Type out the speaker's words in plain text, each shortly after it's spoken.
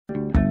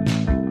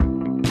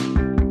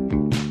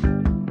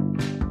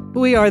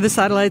We are the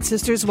Satellite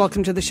Sisters.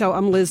 Welcome to the show.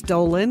 I'm Liz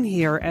Dolan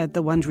here at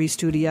the Wondery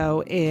Studio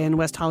in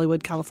West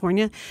Hollywood,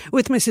 California,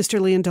 with my sister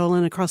Lian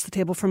Dolan across the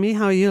table from me.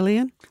 How are you,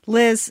 Lian?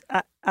 Liz,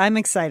 I'm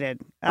excited.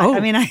 Oh,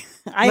 I mean, I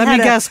let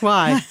me guess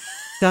why.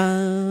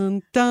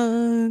 Dun,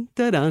 dun,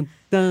 dun, dun,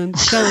 dun,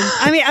 dun.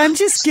 I mean, I'm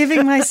just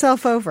giving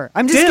myself over.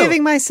 I'm just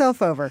giving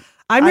myself over.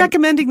 I'm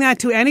recommending that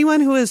to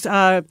anyone who is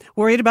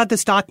worried about the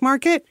stock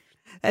market.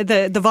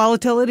 The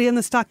volatility in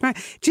the stock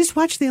market. Just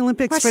watch the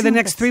Olympics for the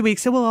next 3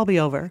 weeks. It will all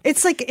be over.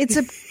 It's like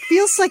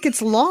feels like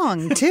it's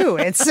long too.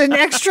 It's an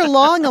extra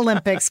long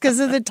Olympics because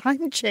of the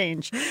time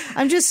change.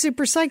 I'm just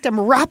super psyched. I'm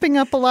wrapping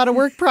up a lot of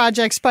work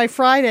projects by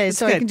Friday,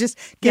 so I can just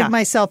give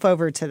myself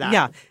over to that.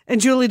 Yeah.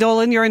 And Julie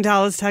Dolan, you're in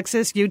Dallas,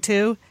 Texas. You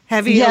too.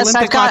 Heavy yes,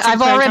 Olympic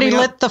I've already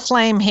lit the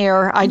flame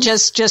here. I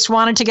just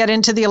wanted to get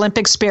into the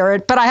Olympic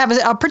spirit, but I have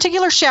a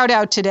particular shout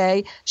out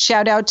today.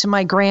 Shout out to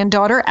my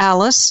granddaughter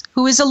Alice,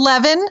 who is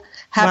 11.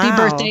 Happy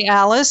birthday,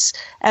 Alice.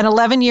 And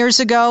 11 years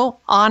ago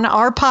on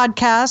our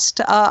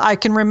podcast, I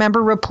can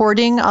remember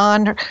reporting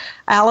on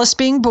Alice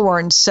being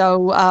born.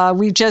 So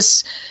we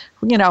just,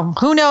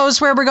 who knows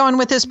where we're going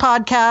with this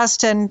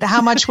podcast and how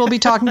much we'll be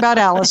talking about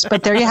Alice,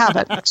 but there you have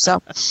it. So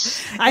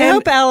I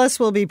hope Alice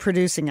will be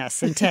producing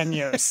us in 10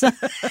 years.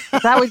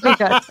 That would be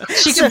good.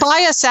 She could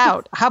buy us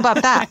out. How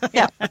about that?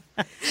 Yeah.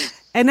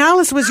 And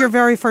Alice was your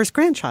very first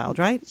grandchild,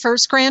 right?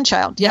 First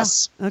grandchild,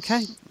 yes. Yeah.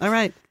 Okay. All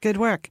right. Good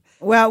work.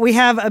 Well, we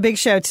have a big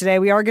show today.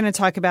 We are going to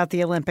talk about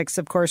the Olympics.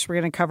 Of course, we're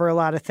going to cover a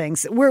lot of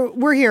things.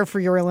 We're here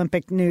for your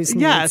Olympic news.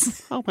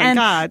 Yes. Oh, my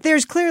God.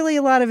 There's clearly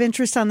a lot of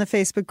interest on the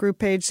Facebook group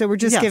page, so we're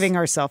just giving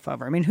ourselves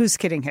over. I mean, who's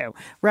kidding who,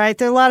 right?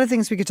 There are a lot of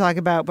things we could talk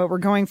about, but we're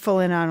going full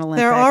in on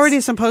Olympics. There are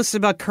already some posts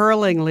about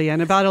curling,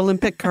 Lian, about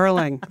Olympic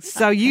curling.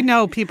 So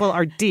people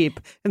are deep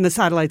in the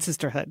Satellite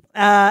Sisterhood.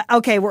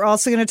 Okay, we're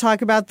also going to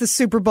talk about the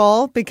Super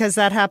Bowl because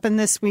that happened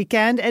this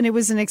weekend, and it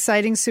was an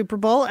exciting Super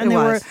Bowl, and there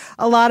were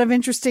a lot of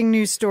interesting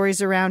news stories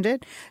around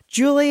it.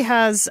 Julie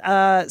has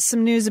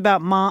some news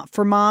about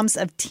for moms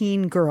of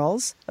teen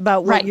girls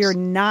about what you're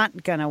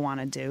not going to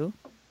want to do.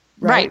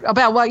 Right.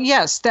 About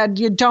that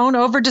you don't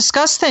over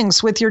discuss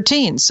things with your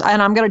teens.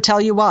 And I'm going to tell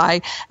you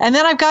why. And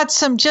then I've got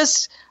some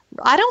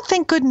I don't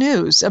think good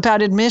news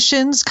about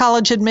admissions,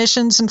 college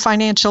admissions, and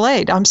financial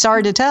aid. I'm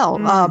sorry to tell,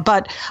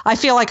 but I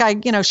feel like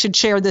I, should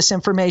share this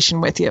information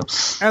with you.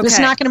 Okay. This is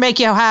not going to make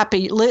you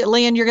happy.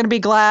 Lian, you're going to be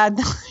glad.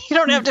 You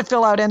don't have to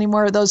fill out any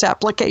more of those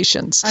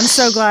applications. I'm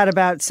so glad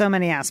about so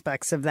many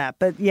aspects of that,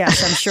 but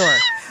yes, I'm sure.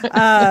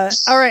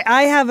 All right.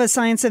 I have a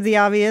science of the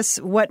obvious.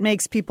 What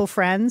makes people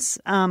friends?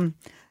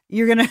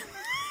 You're going to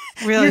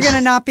really? You're going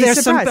to not be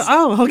surprised. Okay.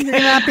 You're going to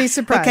not be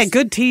surprised. Okay.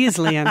 Good tease,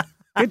 Lian.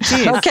 Good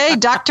tease. Okay,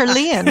 Dr.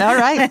 Lian. All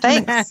right,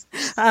 thanks.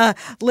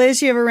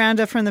 Liz, you have a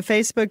roundup from the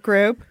Facebook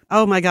group.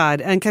 Oh, my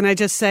God. And can I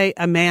just say,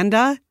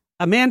 Amanda,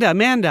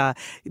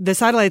 the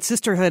Satellite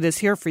Sisterhood is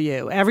here for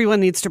you.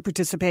 Everyone needs to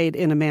participate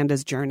in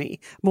Amanda's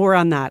journey. More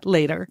on that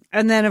later.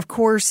 And then, of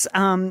course,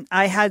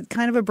 I had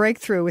kind of a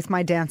breakthrough with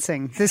my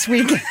dancing this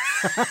week.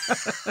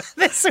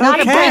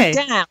 Not a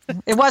breakdown.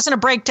 It wasn't a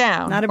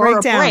breakdown. Not a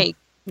breakdown. Or a break.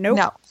 Nope.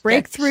 No.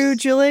 Breakthrough,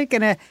 Julie.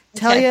 Going to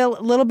tell you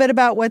a little bit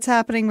about what's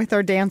happening with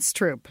our dance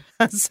troupe.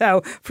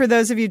 So for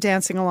those of you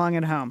dancing along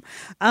at home.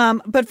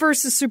 But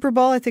first, the Super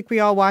Bowl, I think we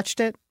all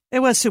watched it. It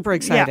was super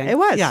exciting. Yeah, it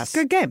was. Yes.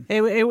 Good game.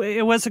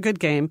 It was a good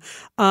game.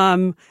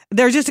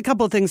 There are just a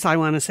couple of things I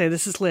want to say.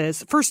 This is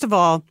Liz. First of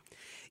all,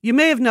 you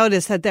may have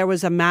noticed that there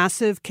was a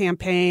massive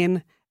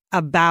campaign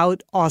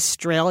about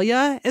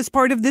Australia as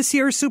part of this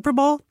year's Super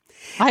Bowl.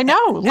 I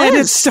know.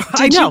 Liz,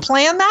 did you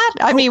plan that?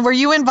 I mean, were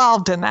you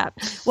involved in that?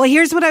 Well,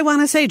 here's what I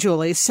want to say,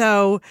 Julie.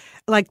 So,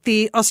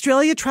 the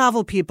Australia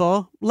travel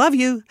people, love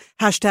you,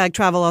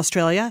 #Travel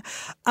Australia,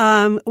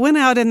 went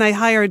out and they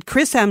hired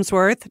Chris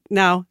Hemsworth.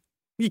 Now,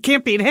 you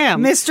can't beat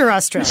him. Mr.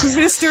 Australia.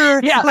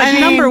 Mr.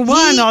 number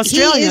one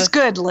Australia. He is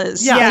good,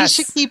 Liz. Yeah, yes.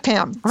 You should keep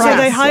him. Right. So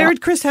they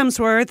hired Chris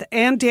Hemsworth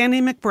and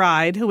Danny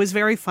McBride, who was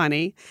very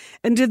funny,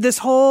 and did this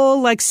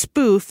whole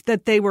spoof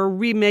that they were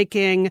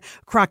remaking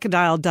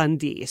Crocodile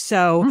Dundee.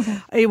 So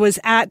it was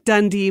at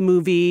Dundee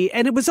movie,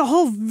 and it was a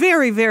whole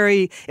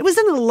it was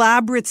an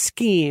elaborate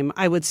scheme,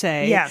 I would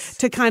say,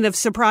 to kind of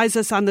surprise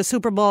us on the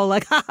Super Bowl.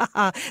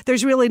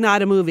 There's really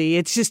not a movie.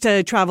 It's just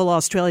a Travel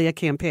Australia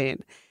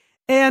campaign.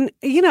 And,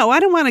 I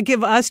don't want to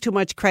give us too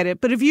much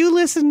credit, but if you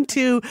listen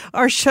to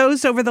our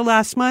shows over the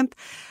last month,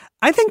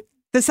 I think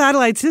the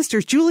Satellite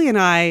Sisters, Julie and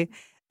I,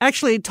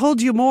 actually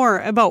told you more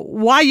about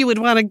why you would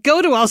want to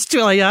go to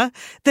Australia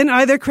than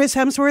either Chris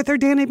Hemsworth or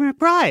Danny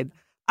McBride.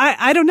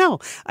 I don't know.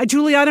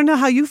 Julie, I don't know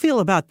how you feel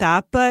about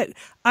that, but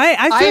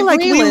I feel like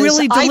we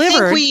really delivered. I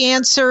think we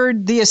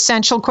answered the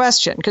essential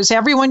question because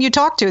everyone you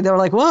talk to, they're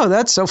like, whoa,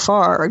 that's so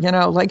far.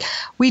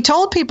 We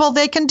told people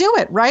they can do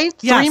it, right?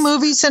 Yes. 3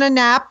 movies and a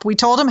nap. We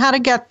told them how to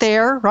get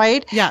there,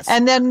 right? Yes.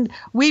 And then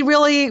we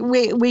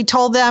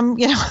told them,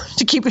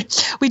 to keep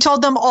it, we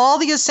told them all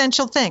the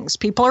essential things.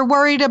 People are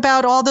worried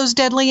about all those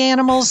deadly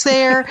animals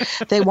there.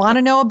 They want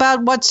to know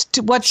about what's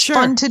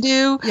fun to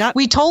do. Yep.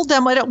 We told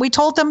them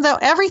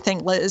everything,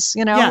 Liz.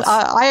 Yes.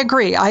 I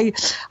agree.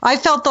 I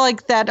felt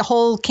like that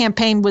whole whole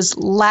campaign was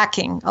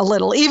lacking a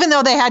little, even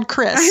though they had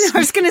Chris. I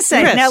was going to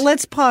say, Chris. Now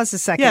let's pause a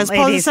second, Yes,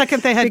 ladies, pause a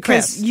second. They had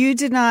because Chris. you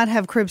did not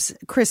have Chris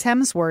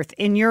Hemsworth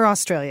in your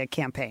Australia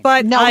campaign.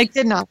 But No, I I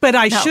did not. But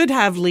I No. should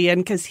have, Leanne,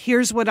 because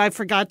here's what I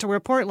forgot to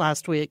report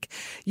last week.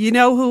 You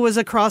know who was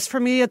across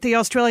from me at the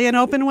Australian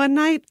Open one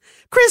night?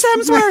 Chris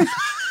Hemsworth.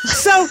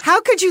 So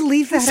how could you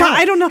leave that So out?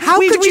 I don't know. How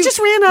we could you just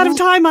ran out of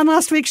time on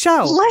last week's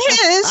show.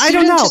 Liz, I you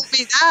don't didn't know. tell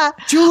me that.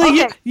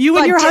 Julie, Okay, you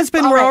and but your did-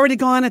 husband all were right. already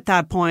gone at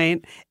that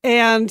point,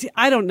 and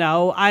I don't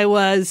know.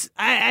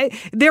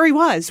 There he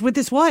was with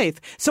his wife.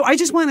 So I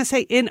just want to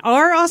say, in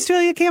our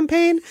Australia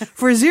campaign,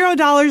 for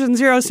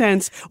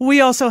 $0.00,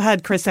 we also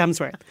had Chris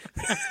Hemsworth.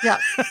 Yeah.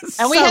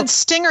 And we had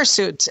stinger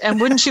suits. And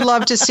wouldn't you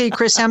love to see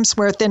Chris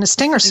Hemsworth in a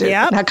stinger suit?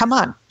 Yep. Now, come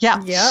on.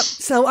 Yeah. Yep.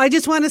 So I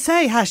just want to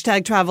say,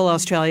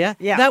 #TravelAustralia,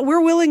 Yeah. that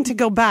we're willing to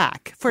go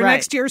back for Right.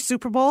 next year's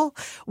Super Bowl.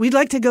 We'd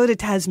like to go to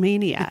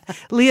Tasmania.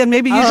 Leah,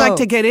 maybe you'd Oh. like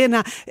to get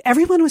in.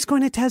 Everyone was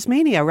going to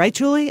Tasmania, right,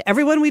 Julie?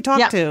 Everyone we talked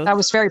Yeah. to. That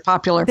was very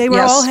popular. They were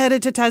Yes. all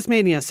headed to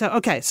Tasmania. So,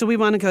 okay. So we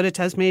want to go to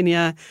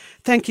Tasmania.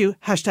 Thank you.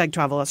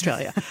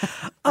 #TravelAustralia.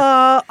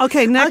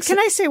 Okay. Next. Can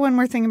I say one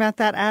more thing about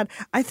that ad?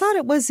 I thought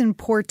it was in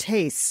poor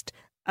taste.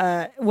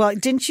 Well,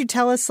 didn't you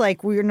tell us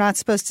like we were not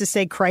supposed to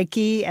say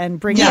crikey and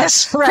bring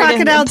Yes, out right.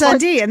 Crocodile And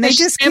Dundee, and they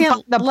just shrimp can't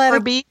on the let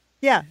Barbie. it.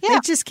 Yeah, they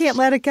just can't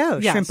let it go.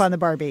 Yes. Shrimp on the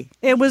Barbie.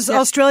 It was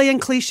Australian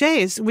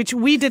cliches, which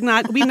we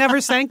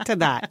never sank to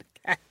that.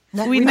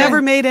 We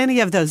never made any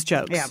of those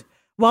jokes. Yeah.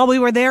 While we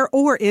were there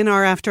or in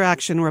our after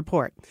action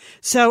report.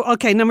 So,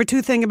 okay, number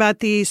 2 thing about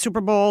the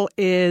Super Bowl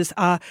is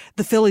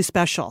the Philly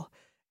special.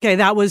 Okay,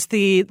 that was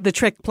the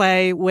trick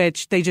play,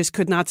 which they just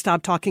could not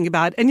stop talking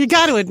about. And you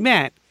got to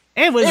admit,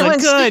 it was a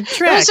good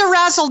trick. It was a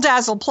razzle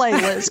dazzle play,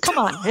 Liz. Come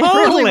on, it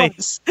Totally. really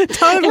was.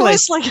 Totally.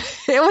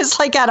 It was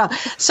like at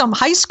some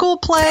high school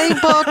play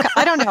book.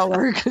 I don't know,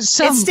 or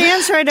some It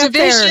stands right up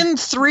there. Division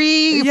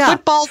III Yeah.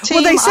 football team.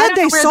 Well, they I said don't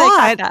they know where saw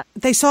got it. that.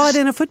 They saw it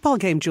in a football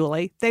game,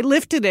 Julie. They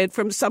lifted it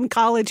from some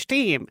college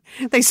team.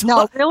 They saw.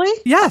 No, really?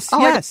 Yes, Oh,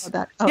 I didn't yes. know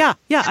that. Oh.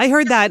 Yeah. I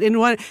heard that in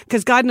one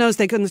because God knows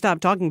they couldn't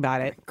stop talking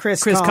about it.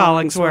 Chris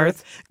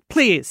Collingsworth.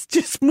 Please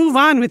just move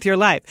on with your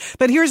life.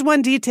 But here's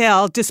one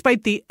detail,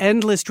 despite the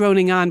endless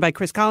droning on by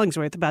Chris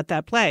Collingsworth about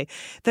that play,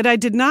 that I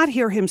did not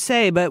hear him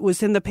say, but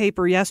was in the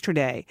paper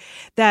yesterday,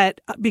 that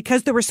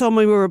because there were so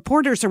many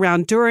reporters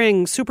around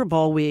during Super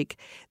Bowl week,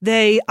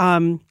 they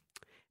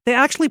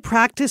actually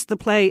practiced the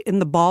play in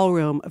the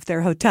ballroom of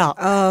their hotel.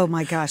 Oh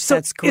my gosh, So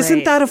that's great.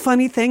 Isn't that a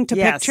funny thing to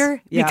Yes.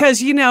 picture? Yeah. Because,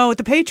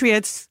 the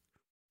Patriots,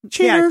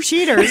 Yeah, cheaters.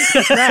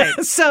 cheaters. Right.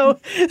 So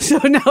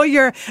now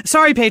you're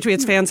sorry,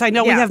 Patriots fans. I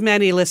know we Yeah. have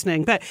many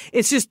listening, but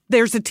it's just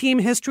there's a team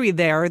history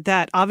there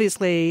that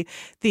obviously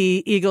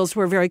the Eagles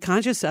were very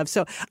conscious of.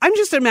 So I'm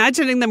just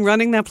imagining them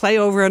running that play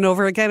over and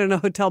over again in a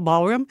hotel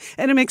ballroom,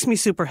 and it makes me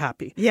super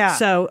happy. Yeah.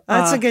 So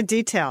that's a good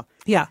detail.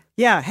 Yeah.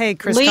 Yeah. Hey,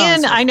 Chris. Leanne,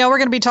 Collinsworth. I know we're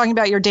going to be talking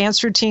about your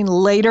dance routine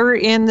later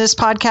in this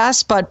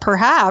podcast, but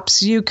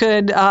perhaps you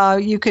could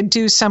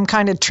do some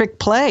kind of trick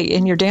play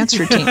in your dance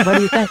routine. What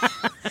do you think?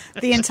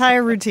 The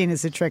entire routine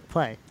is a trick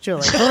play,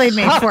 Julie. Believe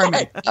me, for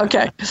me.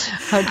 Okay.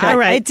 All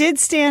right. It did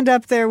stand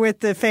up there with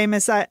the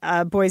famous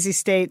Boise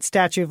State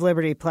Statue of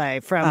Liberty play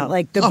from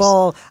the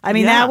bowl. I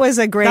mean, Yeah. that was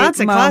a great That's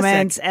a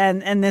moment, classic.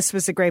 and this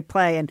was a great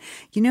play. And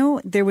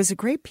there was a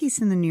great piece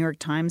in the New York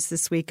Times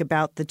this week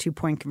about the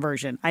 2-point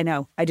conversion. I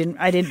know I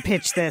didn't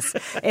pitch this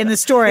in the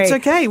story. It's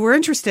okay. We're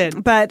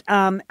interested. But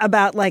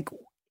about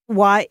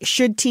why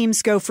should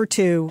teams go for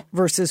 2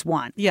 versus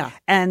 1? Yeah.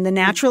 And the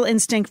natural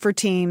instinct for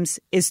teams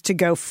is to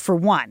go for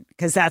 1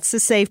 because that's the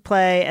safe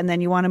play, and then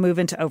you want to move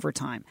into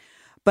overtime.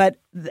 But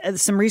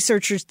some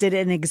researchers did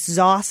an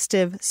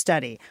exhaustive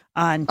study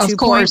on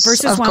 2-point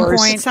versus 1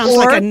 point. Sounds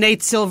like a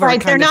Nate Silver Right,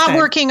 kind they're of not thing.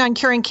 working on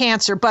curing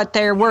cancer, but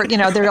there's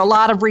a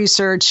lot of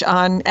research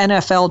on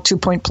NFL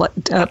 2-point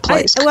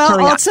plays.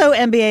 Also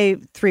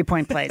NBA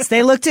 3-point plays.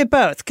 They looked at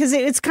both because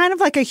it's kind of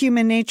like a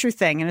human nature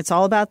thing, and it's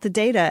all about the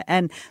data.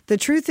 And the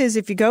truth is,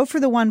 if you go for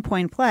the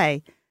 1-point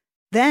play,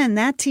 then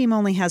that team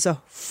only has a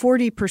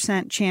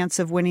 40% chance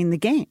of winning the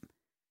game.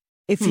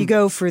 If you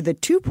go for the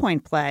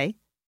 2-point play,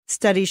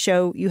 studies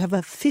show you have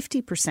a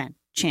 50%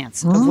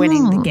 chance of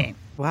winning the game.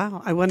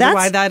 Wow. I wonder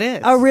why that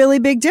is. A really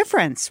big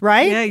difference,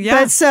 right?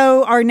 Yeah. But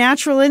so our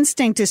natural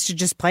instinct is to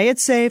just play it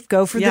safe,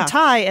 go for Yeah. the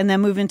tie, and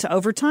then move into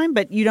overtime.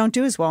 But you don't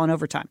do as well in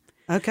overtime.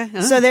 Okay.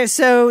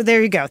 So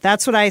there you go.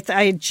 That's what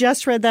I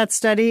just read that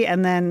study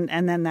and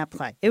then that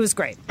play. It was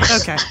great.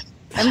 Okay.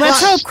 And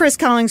let's hope Chris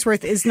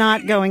Collingsworth is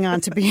not going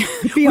on to be.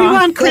 We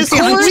want Chris He's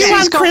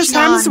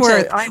Hemsworth.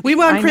 going on We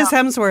want I Chris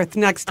know. Hemsworth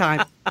next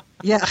time.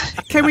 Yeah.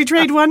 Can we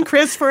trade one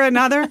Chris for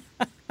another?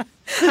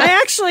 I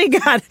actually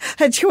got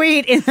a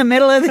tweet in the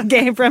middle of the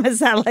game from a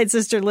Satellite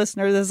Sister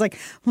listener that was like,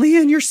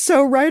 Leanne, you're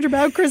so right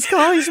about Chris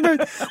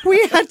Collingsworth. We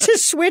had to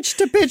switch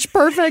to Pitch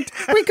Perfect.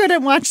 We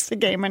couldn't watch the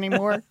game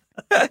anymore.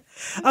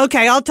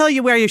 Okay, I'll tell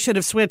you where you should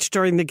have switched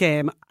during the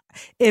game.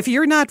 if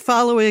you're not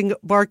following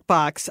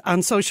BarkBox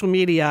on social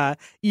media,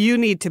 you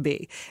need to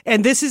be.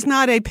 And this is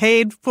not a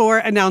paid for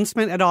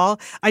announcement at all.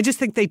 I just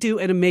think they do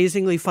an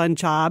amazingly fun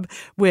job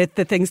with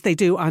the things they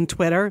do on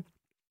Twitter.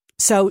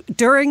 So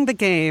during the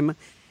game,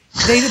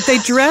 they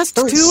dressed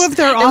two of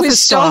their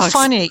office dogs. It was so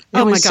funny.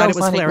 Oh my God, it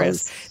was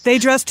hilarious. They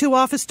dressed two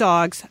office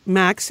dogs,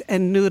 Max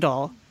and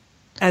Noodle,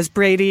 as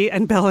Brady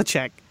and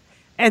Belichick.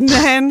 And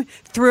then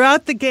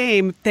throughout the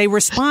game, they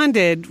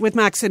responded with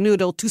Max and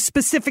Noodle to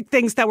specific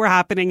things that were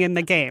happening in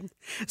the game.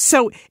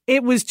 So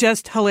it was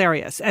just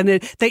hilarious.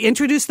 And they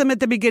introduced them at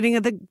the beginning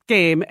of the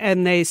game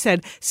and they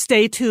said,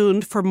 stay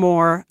tuned for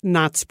more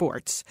Not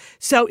Sports.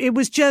 So it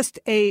was just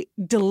a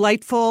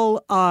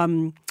delightful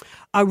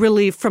a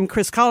relief from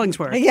Chris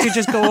Collingsworth to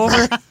just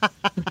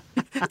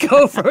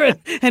go for it.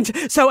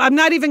 And so I'm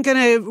not even going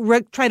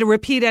to try to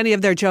repeat any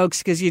of their jokes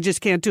because you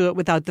just can't do it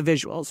without the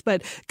visuals.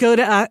 But go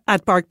to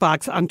at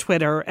BarkBox on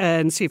Twitter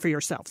and see for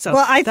yourself. So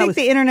well, I think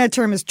the internet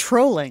term is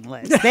trolling,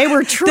 Liz. They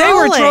were trolling. They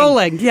were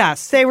trolling,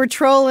 yes. They were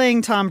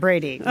trolling Tom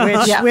Brady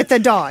with the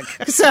dog.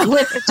 So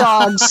with the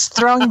dogs,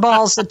 throwing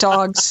balls at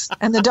dogs.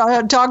 And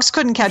the dogs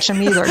couldn't catch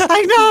him either.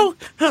 I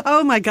know.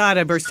 Oh, my God.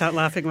 I burst out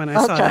laughing when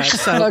I saw that.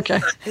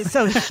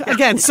 So,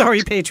 again,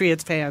 sorry,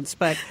 Patriots fans,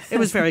 but it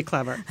was very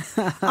clever.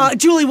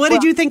 Julie, what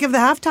did you think of the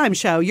halftime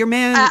show? Your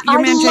man I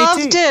JT.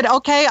 loved it.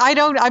 Okay.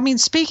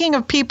 Speaking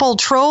of people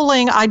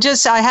trolling, I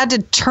had to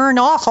turn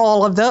off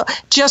all of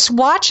just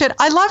watch it.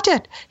 I loved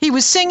it. He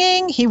was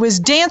singing. He was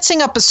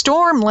dancing up a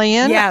storm,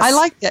 Lian. Yes. I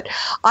liked it.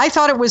 I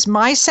thought it was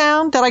my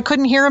sound that I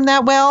couldn't hear him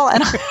that well.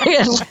 And I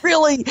had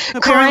really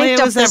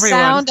cranked up the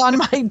sound on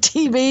my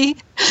TV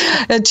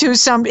to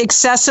some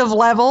excessive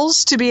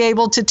levels to be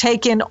able to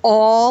take in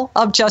all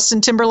of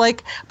Justin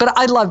Timberlake. But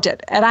I loved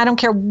it. And I don't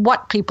care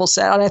what people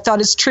said. And I thought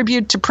his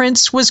tribute to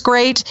Prince was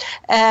great.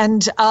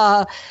 And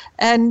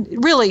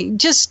really,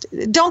 just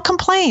don't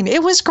complain.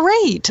 It was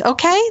great.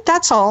 Okay?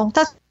 That's all.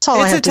 That's all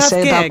I have to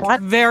say about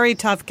that. Very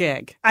tough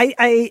gig.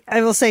 I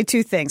will say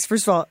two things.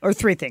 First of all, or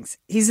three things.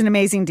 He's an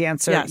amazing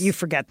dancer. Yes. You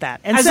forget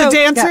that. And As a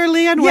dancer,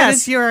 Lian, what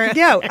is your...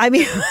 Yeah, I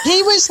mean...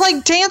 He was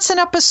like dancing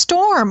up a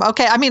storm.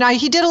 Okay, I mean,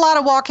 he did a lot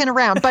of walking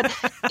around, but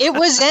it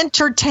was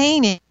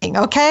entertaining,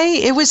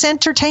 okay? It was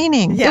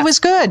entertaining. Yes. It was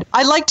good.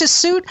 I liked his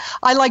suit.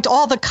 I liked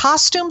all the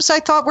costumes I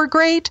thought were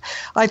great.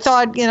 I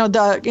thought,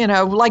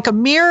 like a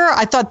mirror,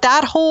 I thought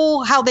that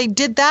whole, how they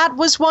did that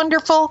was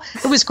wonderful.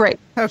 It was great.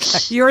 Okay.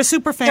 You're a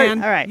super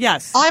fan. All right.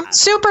 Yes. I'm a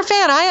super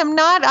fan. I am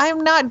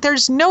not.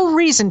 There's no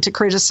reason to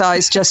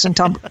criticize Justin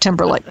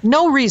Timberlake.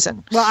 No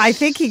reason. Well, I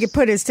think he could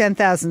put his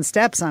 10,000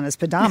 steps on his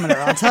pedometer.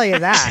 I'll tell you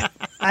that.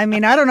 I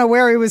mean, I don't know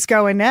where he was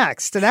going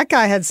next. That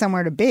guy had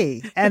somewhere to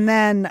be. And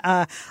then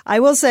I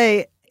will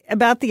say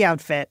about the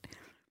outfit,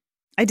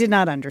 I did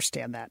not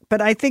understand that.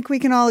 But I think we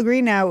can all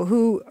agree now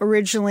who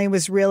originally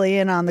was really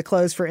in on the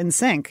clothes for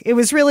NSYNC. It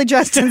was really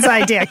Justin's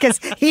idea because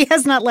he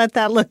has not let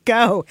that look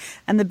go.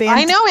 And the band...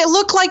 I know. It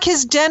looked like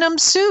his denim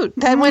suit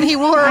that when he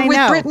wore it with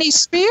Britney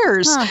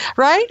Spears,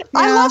 right? Yeah.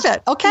 I love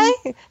it. Okay?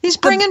 He's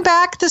bringing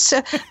back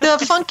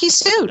the funky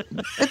suit.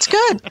 It's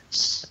good.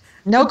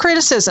 No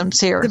criticisms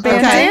here. The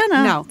bandana?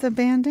 Okay. No. The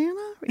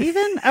bandana?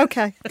 Even?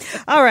 Okay.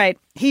 All right.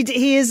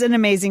 He is an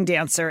amazing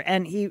dancer,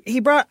 and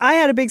I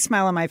had a big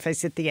smile on my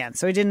face at the end,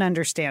 so I didn't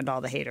understand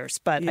all the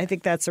haters, but I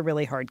think that's a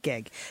really hard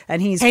gig.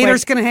 And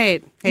haters gonna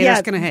hate.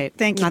 Haters gonna hate.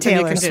 Thank you,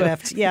 Taylor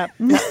Swift. Yeah.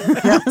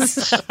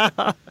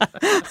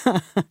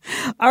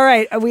 All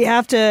right, we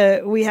have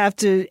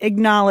to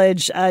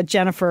acknowledge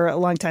Jennifer, a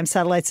longtime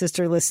Satellite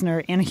Sister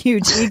listener and a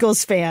huge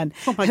Eagles fan.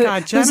 Oh my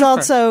God, Jennifer. Who's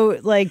also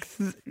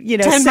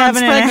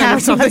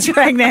 7.5 months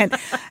pregnant.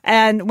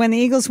 And when the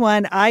Eagles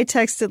won, I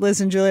texted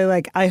Liz and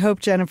Julie I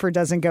hope Jennifer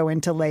doesn't go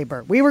into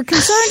labor. We were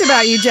concerned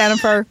about you,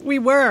 Jennifer. We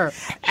were.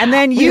 And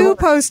then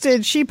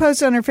she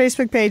posted on her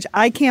Facebook page,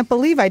 I can't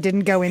believe I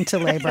didn't go into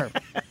labor.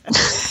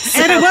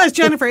 And it was,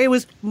 Jennifer, it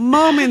was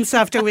moments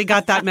after we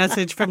got that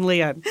message from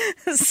Lian.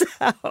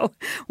 So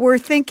we're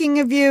thinking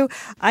of you.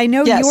 I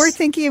know you're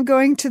thinking of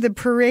going to the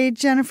parade,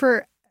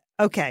 Jennifer.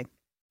 Okay.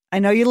 I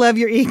know you love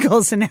your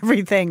Eagles and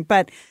everything,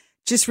 but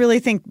just really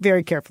think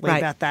very carefully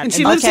about that. And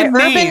she lives in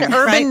Maine,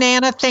 Urban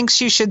Nana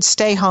thinks you should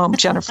stay home,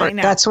 Jennifer.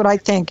 That's what I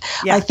think.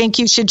 Yeah. I think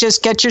you should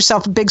just get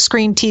yourself a big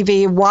screen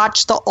TV,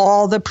 watch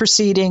all the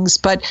proceedings,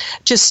 but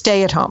just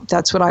stay at home.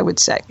 That's what I would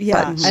say.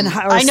 Yeah, but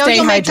I know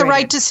you'll make the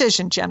right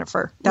decision,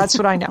 Jennifer. That's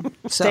what I know.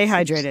 So. Stay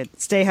hydrated.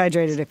 Stay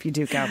hydrated if you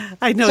do go.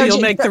 I know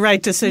you'll make the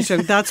right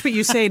decision. That's what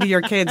you say to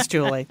your kids,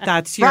 Julie.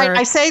 That's your right.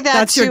 I say that.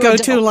 That's your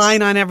go-to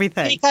line on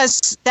everything.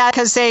 Because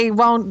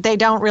they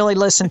don't really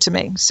listen to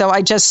me. So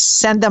I just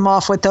send them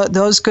off with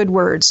those good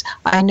words.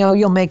 I know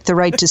you'll make the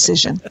right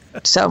decision.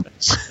 So,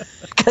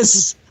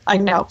 because I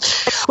know.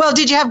 Well,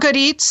 did you have good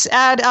eats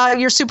at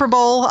your Super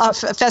Bowl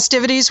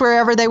festivities,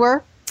 wherever they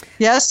were?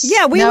 Yes.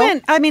 Yeah, we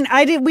went. I mean,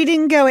 we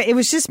didn't go. It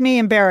was just me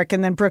and Barrick,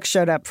 and then Brooke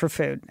showed up for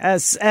food,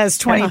 as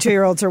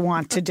 22-year-olds are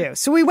wont to do.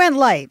 So we went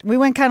light. We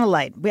went kind of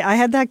light. I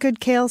had that good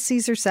kale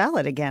Caesar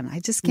salad again. I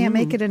just can't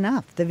make it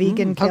enough. The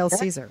vegan kale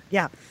Caesar.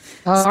 Yeah.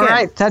 All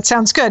right. That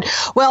sounds good.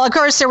 Well, of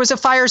course, there was a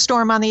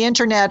firestorm on the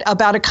internet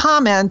about a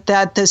comment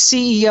that the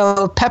CEO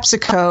of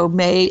PepsiCo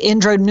made,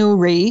 Indra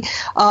Nooyi.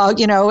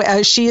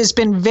 She has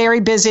been very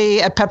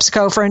busy at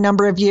PepsiCo for a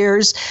number of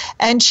years.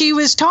 And she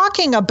was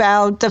talking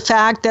about the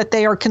fact that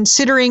they are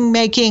considering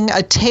making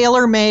a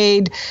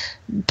tailor-made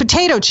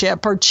potato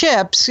chip or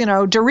chips,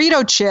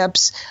 Dorito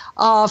chips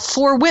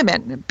for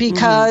women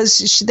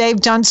because they've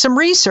done some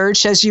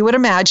research, as you would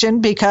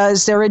imagine,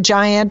 because they're a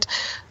giant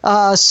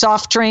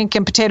soft drink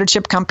and potato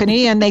chip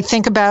company, and they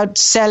think about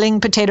selling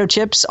potato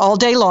chips all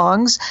day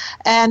longs.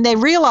 And they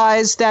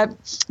realize that,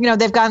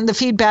 they've gotten the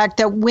feedback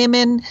that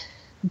women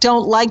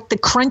don't like the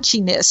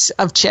crunchiness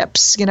of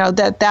chips,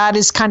 that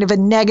is kind of a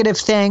negative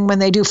thing when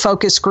they do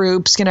focus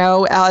groups,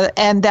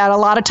 and that a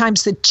lot of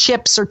times the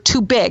chips are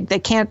too big.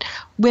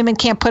 Women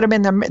can't put them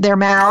in their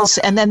mouths,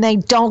 and then they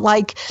don't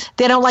like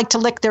to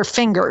lick their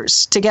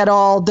fingers to get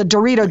all the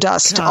Dorito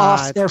dust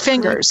off their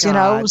fingers,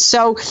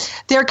 So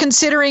they're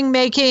considering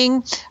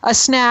making a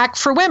snack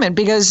for women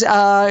because,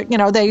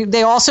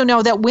 they also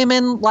know that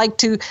women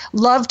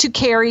love to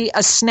carry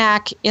a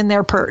snack in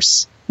their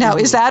purse. Now,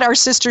 is that our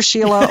sister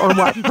Sheila or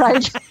what,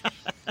 right?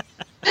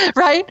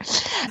 Right?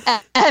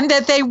 And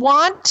that they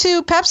want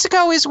to,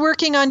 PepsiCo is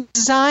working on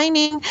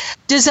designing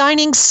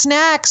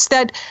snacks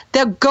that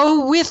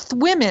go with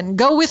women,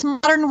 go with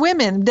modern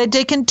women, that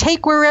they can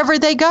take wherever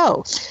they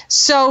go.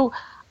 So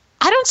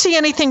I don't see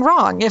anything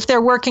wrong if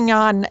they're working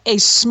on a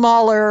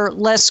smaller,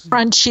 less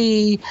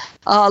crunchy,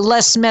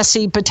 less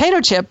messy potato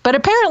chip. But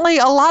apparently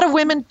a lot of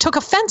women took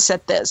offense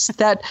at this,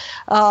 that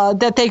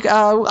they,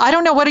 I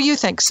don't know. What do you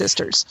think,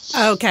 sisters?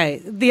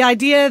 Okay. The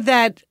idea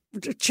that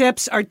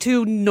chips are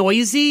too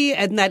noisy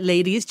and that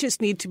ladies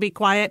just need to be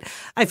quiet,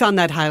 I found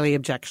that highly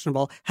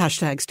objectionable.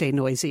 #stay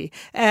noisy.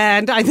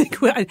 And I think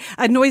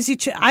a noisy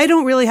chip, I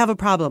don't really have a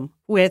problem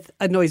with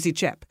a noisy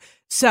chip.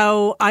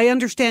 So I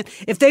understand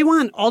if they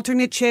want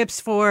alternate chips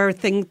for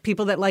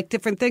people that like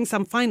different things,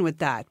 I'm fine with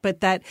that.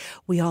 But that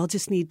we all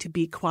just need to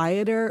be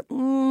quieter,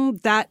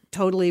 that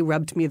totally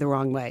rubbed me the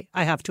wrong way,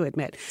 I have to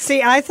admit.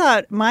 See, I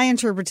thought my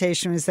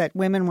interpretation was that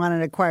women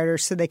wanted it quieter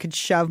so they could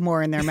shove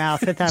more in their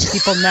mouth without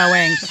people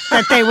knowing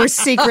that they were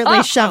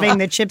secretly shoving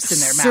the chips in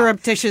their mouth.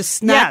 Surreptitious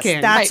snacking.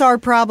 Yes, that's our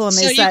problem.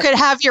 So you could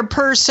have your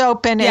purse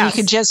open and you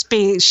could just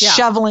be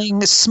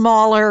shoveling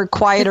smaller,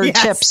 quieter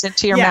chips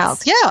into your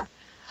mouth. Yeah.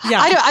 Yeah.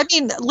 I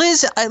mean,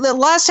 Liz, the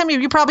last time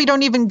you probably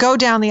don't even go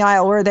down the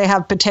aisle where they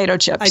have potato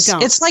chips. I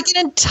don't. It's like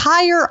an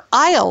entire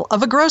aisle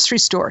of a grocery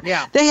store.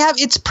 Yeah.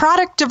 It's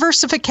product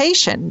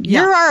diversification.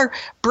 Yeah. You're our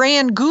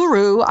brand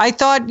guru. I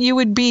thought you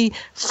would be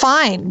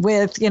fine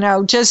with,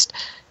 just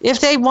if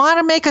they want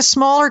to make a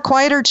smaller,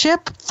 quieter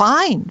chip,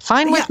 fine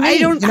with me. I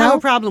don't have a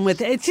problem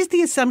with it. It's just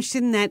the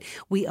assumption that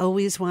we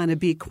always want to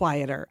be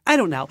quieter. I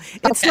don't know.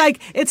 It's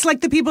like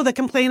the people that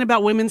complain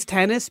about women's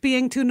tennis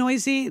being too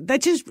noisy.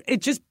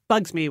 It just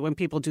bugs me when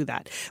people do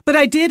that. But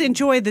I did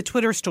enjoy the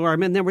Twitter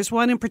storm, and there was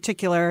one in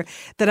particular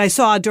that I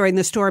saw during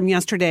the storm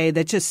yesterday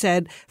that just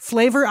said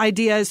flavor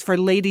ideas for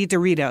Lady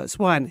Doritos.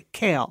 1,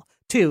 kale.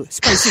 2,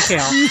 spicy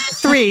kale.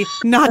 3,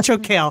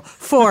 nacho kale.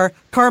 4,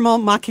 caramel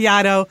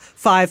macchiato.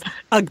 5,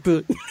 Ugg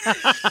boot.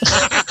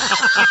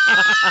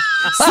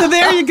 So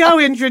there you go,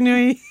 Indra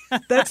Nooyi.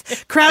 That's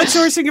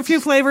crowdsourcing a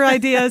few flavor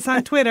ideas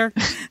on Twitter.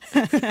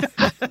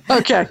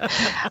 Okay.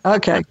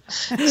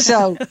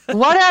 So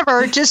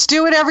whatever, just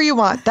do whatever you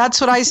want.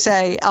 That's what I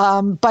say.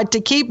 But to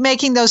keep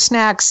making those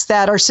snacks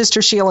that our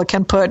sister Sheila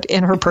can put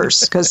in her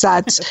purse, because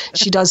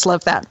she does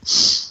love that.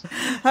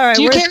 All right.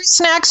 Do you carry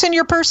snacks in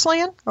your purse,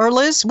 Lian? Or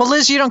Liz? Well,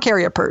 Liz, you don't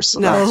carry a purse.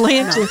 No.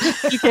 Lian,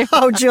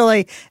 Oh,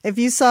 Julie, if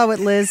you saw what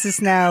Liz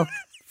is now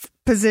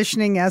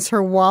positioning as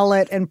her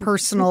wallet and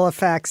personal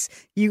effects,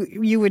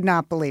 you would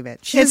not believe it.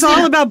 It's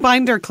all about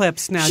binder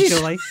clips now,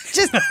 Julie.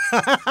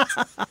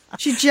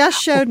 She just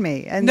showed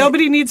me. And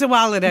nobody needs a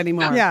wallet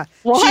anymore. Yeah.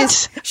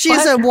 What? She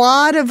has a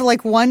wad of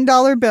like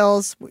 $1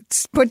 bills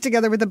put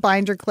together with a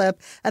binder clip,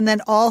 and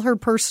then all her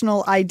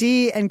personal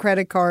ID and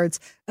credit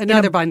cards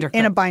binder clip.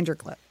 In a binder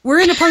clip.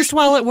 We're in a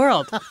post-wallet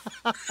world.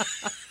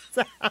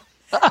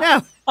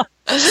 No.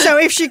 So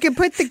if she could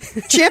put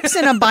the chips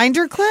in a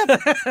binder clip,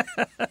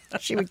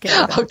 she would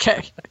carry them.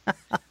 Okay.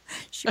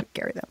 She would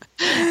carry them.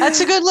 That's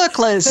a good look,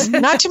 Liz.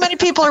 Not too many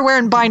people are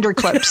wearing binder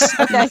clips.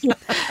 Okay.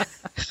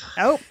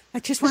 Oh. I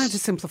just wanted to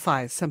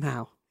simplify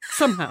somehow.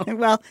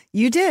 Well,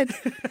 you did.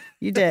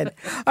 You did.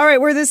 All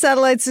right, we're the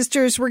Satellite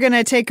Sisters. We're going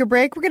to take a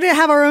break. We're going to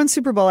have our own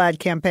Super Bowl ad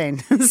campaign.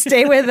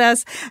 Stay with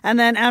us. And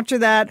then after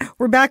that,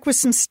 we're back with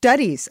some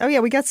studies. Oh, yeah,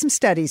 we got some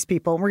studies,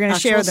 people. We're going to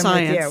share them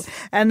with you.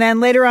 And then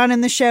later on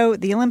in the show,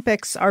 the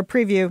Olympics, our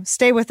preview.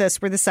 Stay with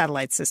us. We're the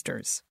Satellite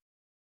Sisters.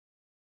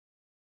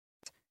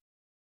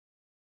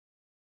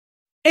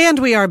 And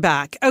we are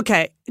back.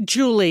 Okay,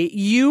 Julie,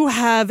 you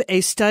have a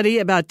study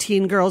about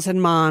teen girls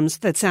and moms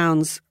that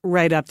sounds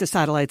right up the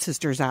Satellite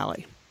Sisters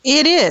alley.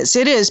 It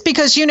is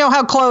because you know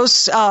how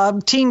close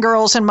teen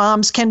girls and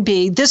moms can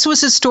be. This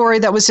was a story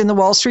that was in the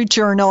Wall Street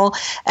Journal,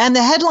 and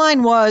the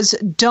headline was,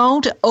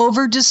 "Don't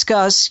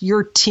over-discuss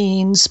your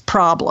teen's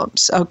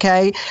problems,"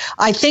 okay?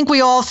 I think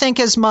we all think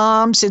as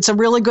moms, it's a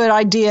really good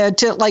idea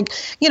to, like,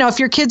 you know, if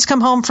your kids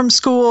come home from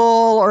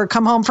school or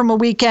come home from a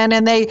weekend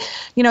and they,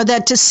 you know,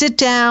 that to sit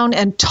down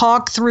and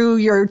talk through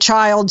your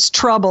child's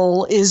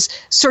trouble is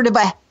sort of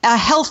a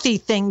healthy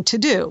thing to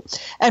do.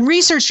 And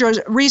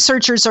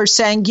researchers are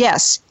saying,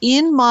 yes,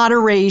 in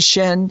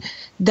moderation,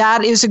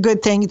 that is a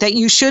good thing, that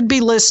you should be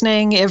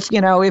listening if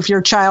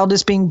your child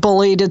is being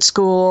bullied at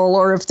school,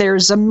 or if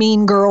there's a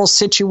mean girl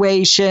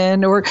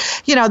situation, or,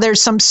 you know,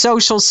 there's some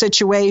social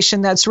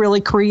situation that's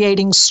really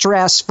creating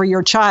stress for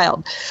your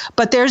child.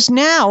 But there's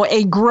now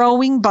a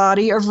growing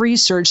body of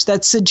research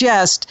that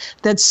suggests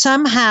that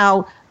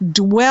somehow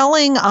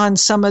dwelling on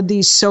some of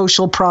these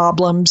social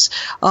problems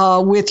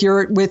with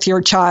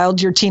your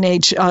child, your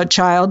teenage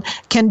child,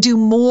 can do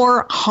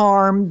more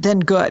harm than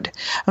good.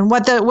 And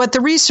what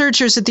the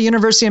researchers at the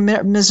University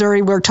of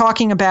Missouri were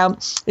talking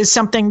about is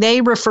something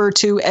they refer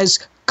to as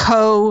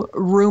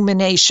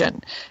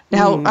co-rumination.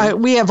 Now,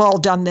 we have all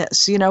done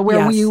this, you know,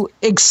 where you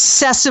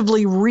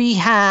excessively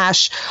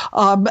rehash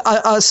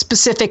a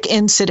specific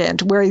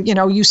incident, where, you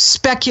know, you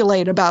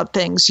speculate about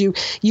things. You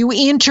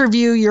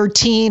interview your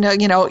teen,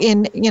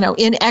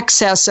 in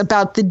excess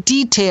about the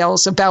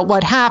details about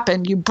what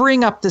happened. You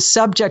bring up the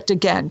subject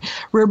again,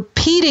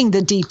 repeating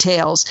the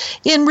details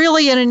in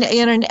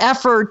an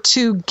effort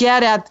to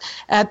get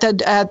at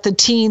the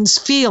teen's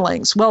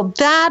feelings. Well,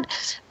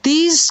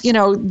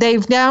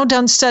 they've now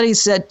done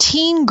studies that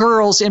teen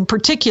girls in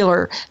particular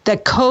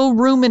that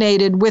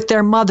co-ruminated with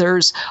their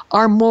mothers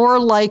are more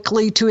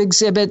likely to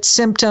exhibit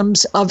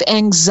symptoms of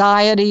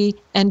anxiety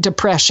and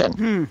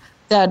depression.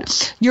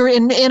 That you're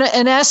in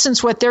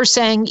essence, what they're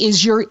saying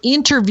is you're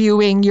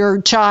interviewing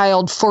your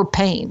child for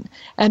pain.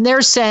 And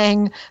they're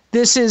saying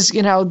this is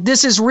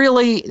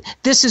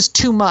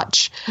too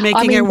much.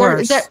 Making it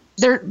worse.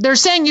 They're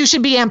saying you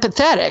should be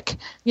empathetic.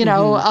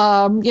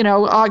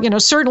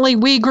 Certainly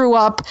we grew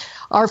up,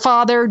 our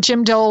father,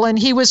 Jim Dolan,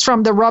 he was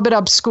from the Rub It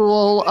Up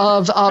school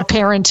of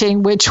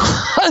parenting, which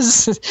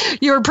was,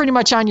 you were pretty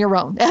much on your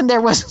own. And there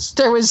was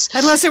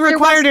unless it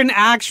required an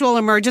actual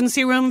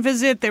emergency room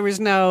visit, there was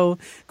no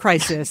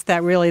crisis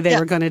that really they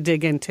were going to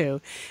dig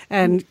into.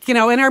 And, you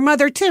know, and our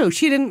mother too,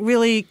 she didn't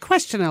really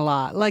question a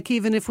lot. Like,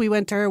 even if we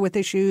went to her with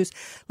issues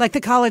like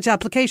the college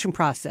application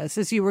process,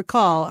 as you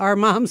recall, our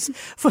mom's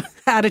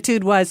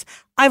attitude was,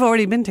 I've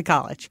already been to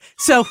college.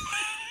 So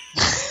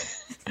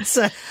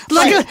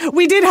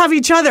we did have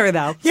each other,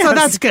 though. Yes. So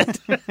that's good.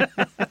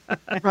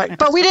 Right.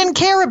 But we didn't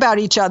care about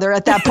each other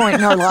at that point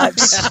in our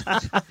lives.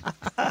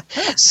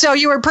 So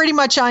you were pretty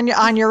much on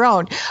your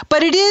own.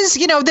 But it is,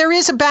 you know, there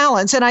is a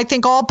balance. And I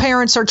think all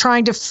parents are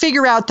trying to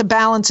figure out the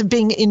balance of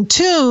being in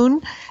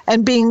tune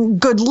and being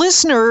good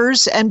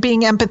listeners and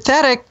being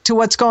empathetic to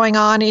what's going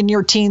on in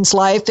your teen's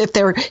life, if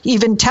they're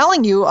even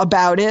telling you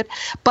about it.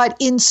 But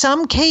in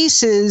some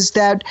cases,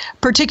 that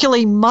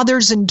particularly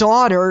mothers and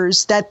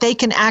daughters, that they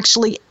can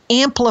actually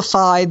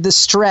amplify the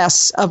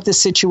stress of the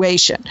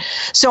situation.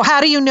 So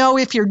how do you know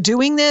if you're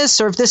doing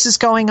this or if this is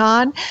going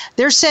on?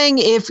 They're saying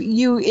if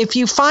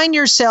you find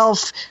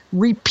yourself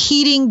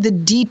repeating the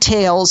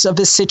details of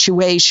a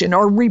situation,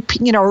 or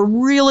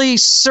really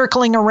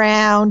circling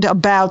around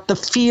about the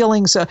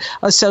feelings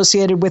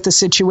associated with the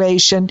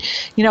situation,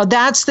 you know,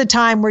 that's the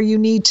time where you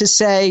need to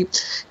say,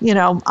 you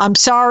know, I'm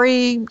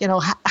sorry, you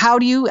know, how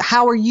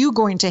are you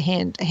going to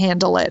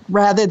handle it,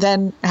 rather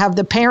than have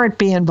the parent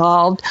be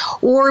involved,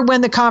 or when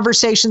the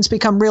conversations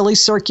become really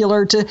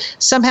circular, to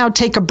somehow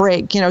take a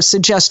break, you know,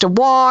 suggest a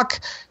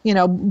walk, you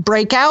know,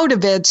 break out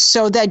of it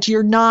so that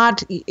you're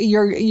not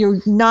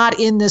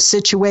in this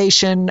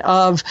situation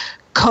of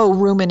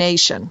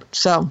co-rumination.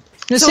 So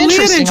it's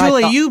interesting. Leah and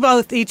Julie, you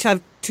both each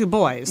have two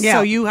boys. Yeah.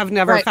 So you have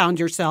never found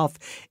yourself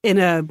in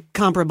a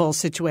comparable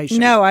situation.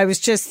 No, I was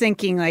just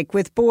thinking, like,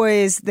 with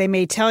boys, they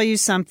may tell you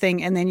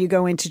something and then you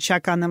go in to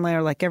check on them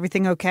later, like,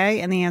 everything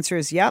okay? And the answer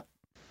is yep.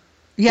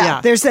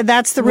 Yeah.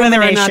 That's the rumination.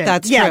 Whether or not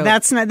that's true. Yeah,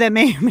 that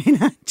may or may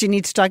not. Do you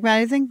need to talk about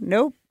anything?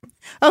 Nope.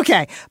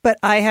 Okay. But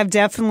I have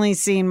definitely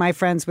seen my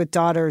friends with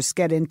daughters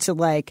get into,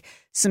 like,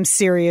 some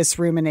serious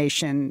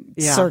rumination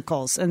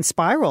circles and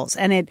spirals.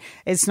 And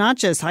it's not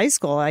just high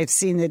school. I've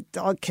seen it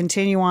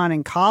continue on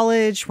in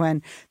college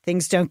when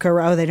things don't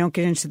go, they don't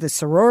get into the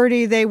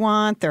sorority they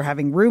want. They're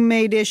having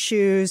roommate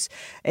issues.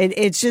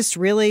 It's just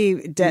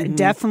really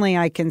definitely,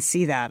 I can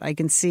see that. I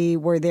can see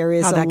where there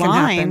is a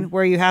line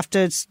where you have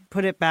to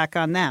put it back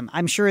on them.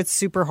 I'm sure it's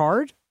super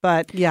hard,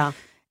 but yeah,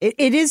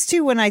 it is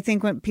too.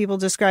 When people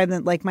describe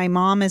that, like, my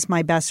mom is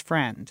my best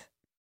friend,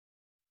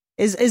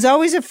 is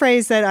always a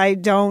phrase that I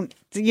don't,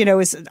 you know,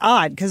 is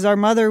odd, because our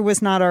mother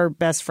was not our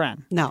best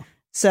friend. No.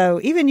 So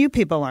even you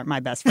people aren't my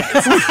best friends.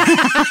 And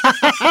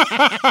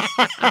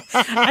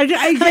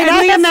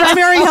that's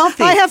very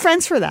healthy. I have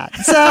friends for that.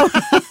 So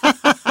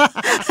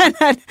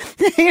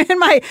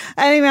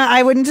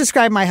I wouldn't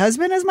describe my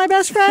husband as my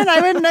best friend.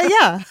 I wouldn't.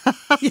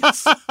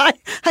 Yes.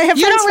 I I have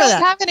you friends don't for really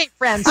that. have any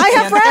friends. I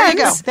have Amanda.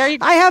 friends. There you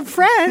go. I have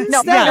friends.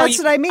 No, That's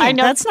what I mean. I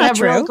know that's not you have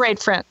true. real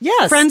great friends.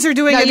 Yes, Friends are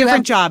doing a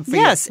different job for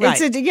yes, you.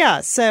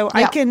 Yes, So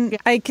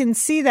I can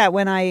see that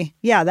when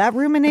that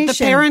rumination.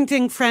 The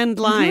parenting friend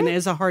line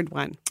is a hard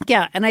one.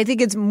 Yeah, and I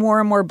think it's more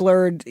and more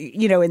blurred,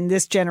 in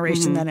this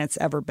generation than it's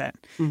ever been.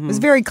 It was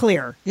very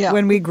clear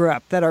when we grew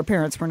up that our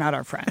parents were not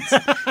our friends.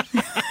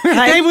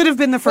 Right? They would have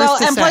been the first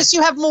to and say. plus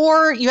you have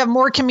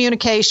more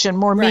communication,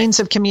 more means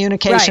of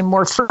communication,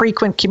 more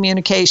frequent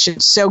communication.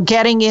 So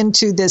getting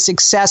into this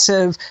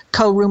excessive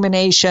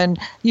co-rumination,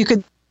 you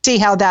could see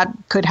how that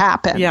could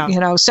happen.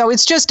 Yeah. So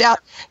it's just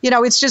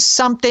it's just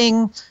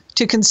something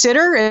to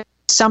consider. It's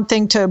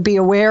something to be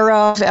aware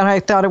of, and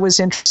I thought it was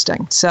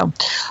interesting. So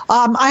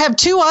I have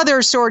two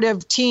other sort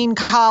of teen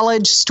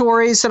college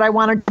stories that I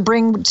wanted to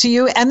bring to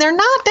you, and they're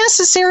not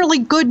necessarily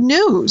good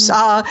news.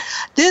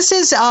 This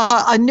is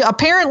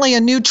apparently a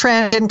new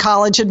trend in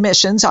college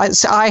admissions.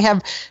 I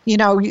have,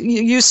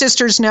 you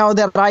sisters know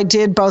that I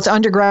did both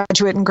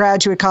undergraduate and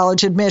graduate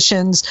college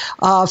admissions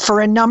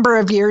for a number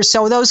of years.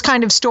 So those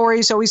kind of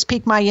stories always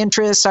pique my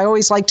interest. I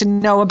always like to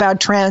know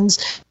about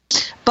trends.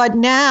 But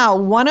now,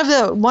 one of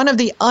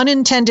the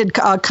unintended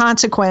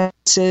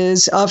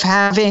consequences of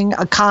having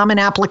a common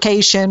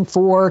application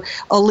for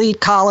elite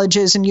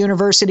colleges and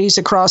universities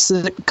across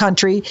the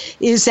country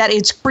is that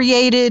it's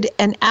created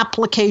an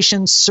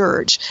application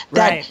surge.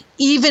 That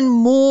even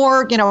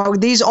more,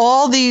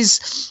 all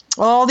these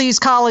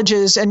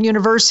colleges and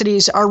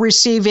universities are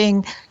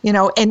receiving,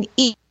 an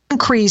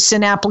increase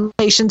in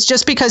applications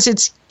just because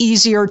it's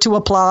easier to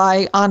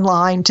apply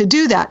online to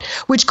do that,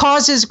 which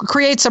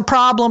creates a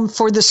problem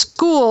for the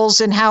schools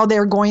and how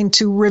they're going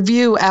to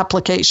review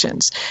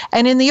applications.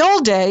 And in the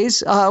old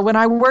days, when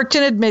I worked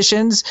in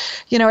admissions,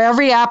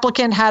 every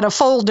applicant had a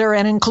folder,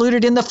 and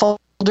included in the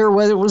folder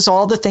was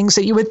all the things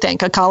that you would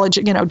think: a college,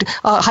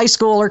 high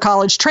school or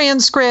college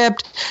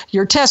transcript,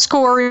 your test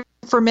score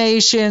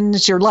information,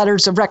 your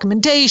letters of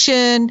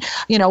recommendation,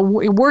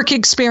 work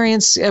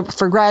experience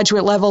for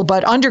graduate level,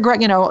 but undergrad,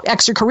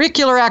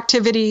 extracurricular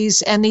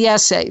activities and the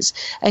essays.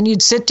 And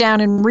you'd sit down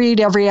and read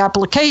every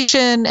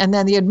application, and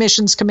then the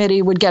admissions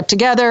committee would get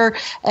together,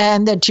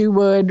 and that you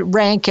would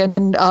rank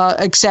and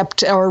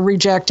accept or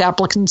reject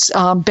applicants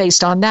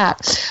based on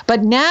that.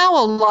 But now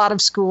a lot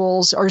of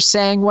schools are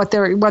saying what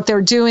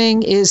they're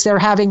doing is they're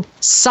having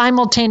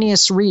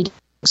simultaneous reading.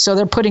 So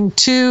they're putting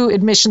two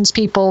admissions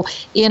people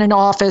in an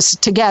office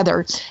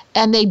together,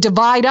 and they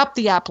divide up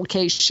the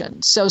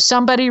application. So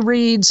somebody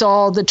reads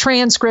all the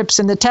transcripts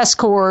and the test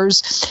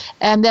scores,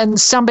 and then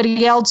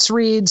somebody else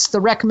reads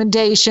the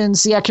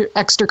recommendations, the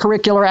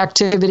extracurricular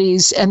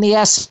activities, and the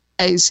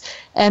essays,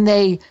 and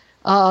they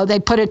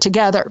put it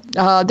together.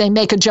 They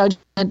make a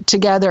judgment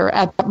together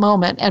at that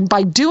moment. And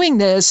by doing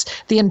this,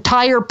 the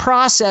entire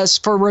process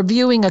for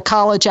reviewing a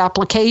college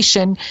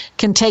application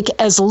can take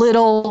as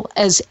little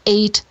as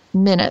 8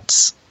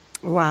 minutes.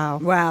 Wow.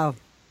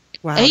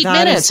 8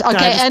 minutes.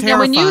 Okay. And then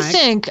when you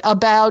think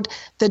about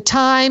the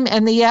time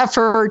and the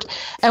effort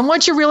and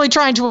what you're really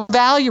trying to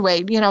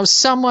evaluate,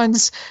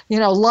 someone's,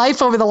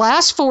 life over the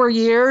last 4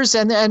 years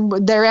and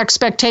their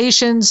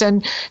expectations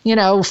and,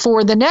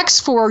 for the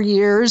next 4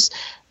 years,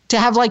 to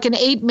have like an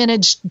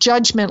 8-minute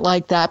judgment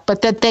like that,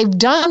 but that they've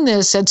done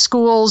this at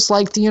schools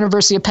like the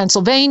University of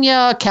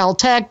Pennsylvania,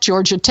 Caltech,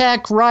 Georgia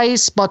Tech,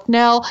 Rice,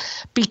 Bucknell,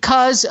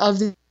 because of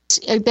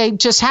they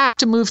just have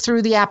to move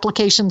through the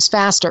applications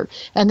faster,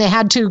 and they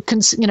had to,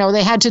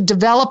 they had to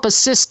develop a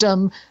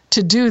system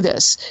to do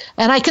this.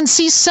 And I can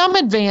see some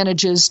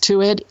advantages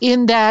to it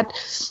in that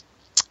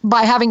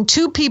by having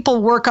two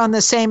people work on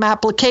the same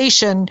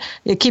application,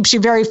 it keeps you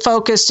very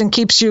focused and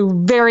keeps you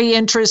very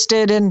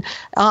interested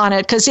on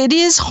it, because it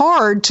is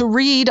hard to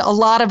read a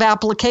lot of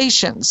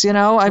applications.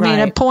 I mean,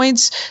 at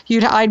points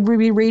I'd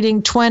be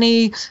reading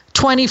 20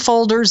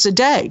 folders a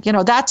day.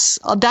 That's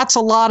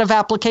a lot of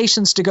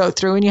applications to go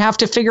through, and you have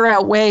to figure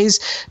out ways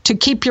to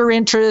keep your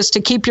interest,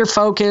 to keep your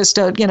focus,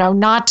 to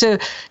not to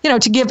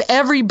to give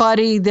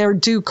everybody their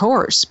due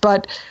course.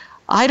 But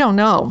I don't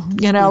know.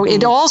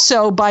 It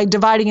also, by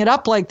dividing it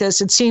up like this,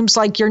 it seems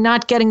like you're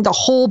not getting the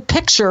whole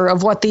picture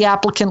of what the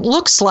applicant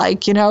looks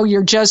like.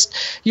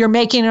 You're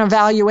making an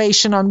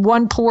evaluation on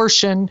one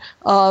portion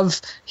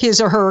of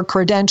his or her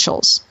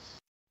credentials.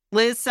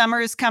 Liz, summer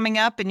is coming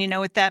up, and you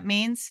know what that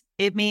means?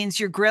 It means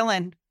you're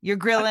grilling. You're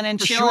grilling and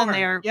chilling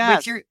there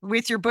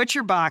with your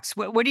butcher box.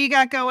 What do you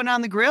got going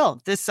on the grill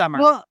this summer?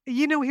 Well,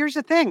 here's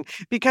the thing.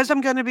 Because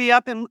I'm going to be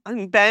up in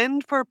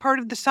Bend for part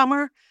of the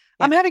summer,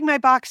 I'm having my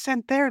box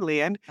sent there,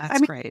 Leanne.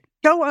 That's great.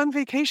 Go on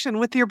vacation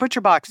with your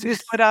butcher box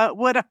is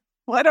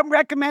what I'm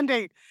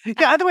recommending.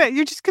 Yeah, otherwise,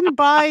 you're just going to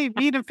buy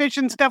meat and fish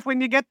and stuff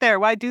when you get there.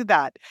 Why do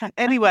that?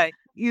 Anyway,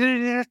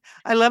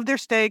 I love their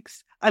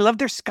steaks. I love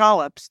their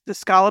scallops. The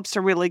scallops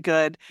are really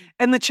good.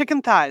 And the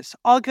chicken thighs,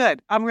 all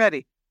good. I'm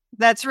ready.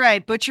 That's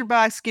right. Butcher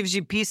Box gives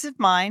you peace of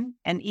mind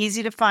and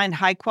easy to find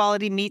high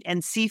quality meat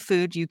and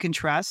seafood you can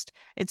trust.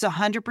 It's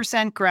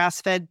 100%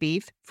 grass-fed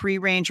beef,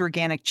 free-range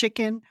organic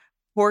chicken,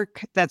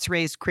 pork that's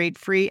raised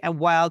crate-free, and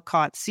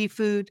wild-caught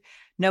seafood.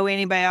 no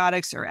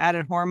antibiotics or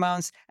added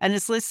hormones. And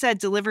as Liz said,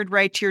 delivered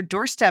right to your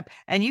doorstep.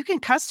 And you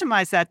can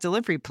customize that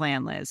delivery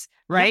plan, Liz,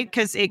 right?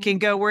 Because it can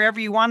go wherever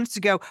you want it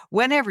to go,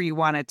 whenever you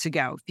want it to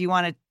go. If you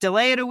want to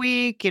delay it a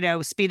week,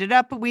 speed it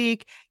up a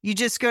week, you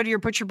just go to your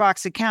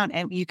ButcherBox account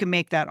and you can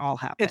make that all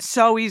happen. It's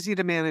so easy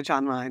to manage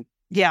online.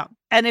 Yeah.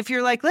 And if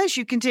you're like Liz,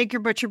 you can take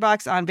your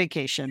ButcherBox on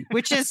vacation,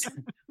 which is...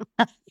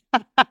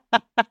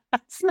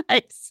 That's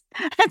nice.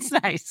 That's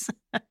nice.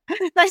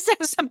 Nice to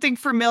have something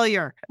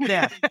familiar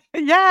there.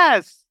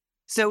 Yes.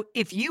 So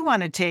if you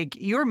want to take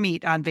your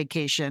meat on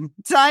vacation,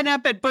 sign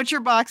up at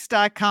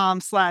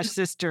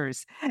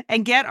butcherbox.com/sisters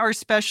and get our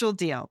special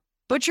deal.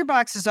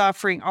 ButcherBox is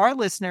offering our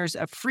listeners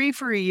a free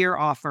for a year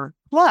offer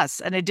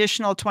plus an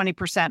additional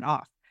 20%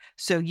 off.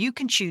 So you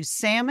can choose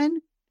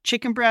salmon,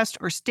 chicken breast,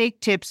 or steak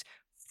tips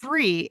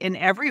free in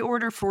every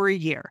order for a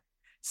year.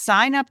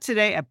 Sign up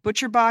today at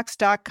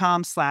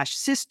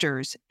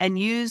butcherbox.com/sisters and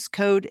use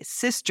code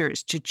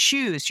SISTERS to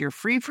choose your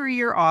free for a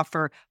year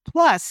offer,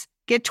 plus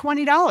get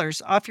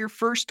 $20 off your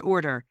first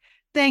order.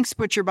 Thanks,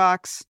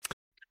 ButcherBox.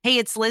 Hey,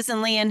 it's Liz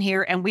and Leanne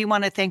here, and we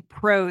want to thank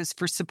Prose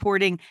for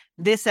supporting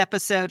this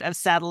episode of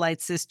Satellite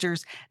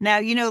Sisters. Now,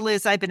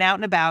 Liz, I've been out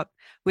and about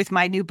with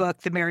my new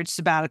book, The Marriage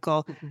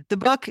Sabbatical. The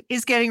book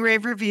is getting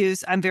rave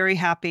reviews. I'm very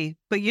happy.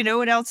 But you know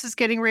what else is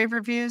getting rave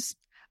reviews?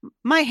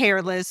 My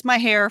hair, Liz, my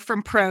hair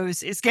from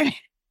Prose is getting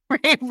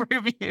rave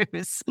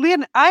reviews.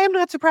 Leanne, I am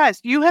not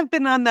surprised. You have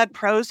been on that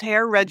Prose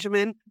hair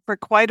regimen for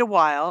quite a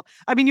while.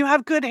 I mean, you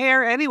have good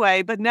hair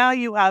anyway, but now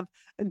you have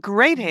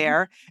great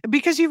hair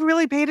because you've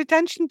really paid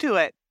attention to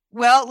it.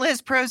 Well,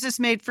 Liz, Prose is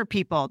made for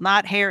people,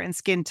 not hair and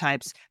skin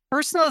types.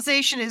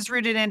 Personalization is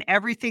rooted in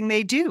everything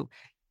they do,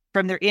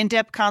 from their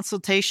in-depth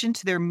consultation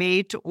to their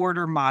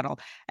made-to-order model.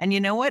 And you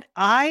know what?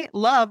 I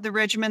love the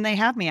regimen they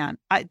have me on.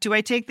 Do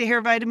I take the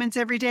hair vitamins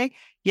every day?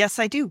 Yes,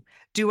 I do.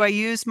 Do I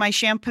use my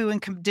shampoo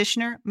and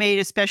conditioner made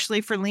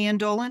especially for Leanne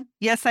Dolan?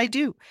 Yes, I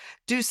do.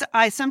 Do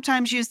I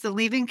sometimes use the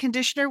leave-in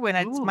conditioner when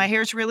my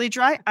hair's really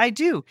dry? I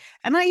do.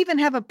 And I even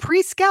have a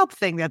pre-scalp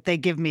thing that they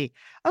give me.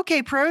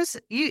 Okay, Prose,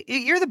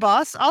 you're the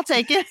boss. I'll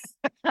take it.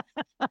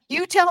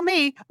 You tell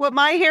me what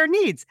my hair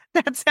needs.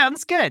 That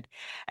sounds good.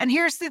 And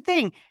here's the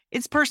thing.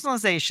 It's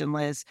personalization,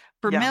 Liz.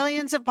 For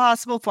millions of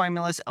possible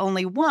formulas,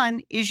 only one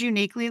is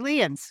uniquely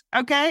Leanne's.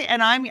 Okay?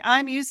 And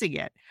I'm using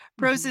it.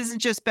 Prose isn't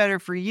just better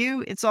for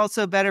you, it's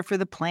also better for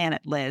the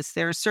planet, Liz.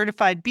 They're a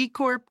certified B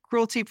Corp,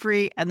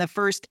 cruelty-free, and the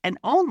first and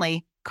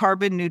only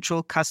carbon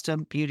neutral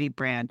custom beauty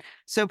brand.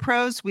 So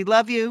Prose, we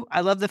love you.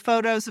 I love the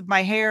photos of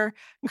my hair.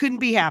 Couldn't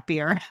be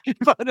happier.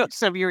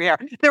 Photos of your hair.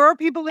 There are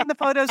people in the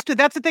photos too.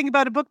 That's the thing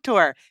about a book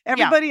tour.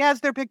 Everybody has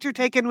their picture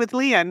taken with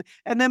Leanne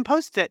and then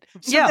post it.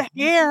 So the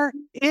hair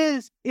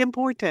is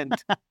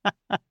important.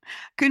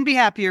 Couldn't be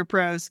happier,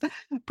 Prose.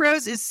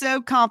 Prose is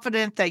so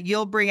confident that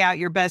you'll bring out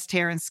your best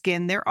hair and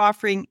skin. They're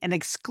offering an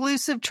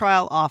exclusive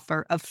trial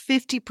offer of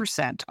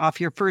 50%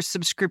 off your first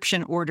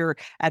subscription order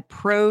at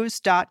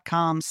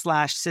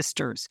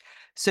prose.com/sisters.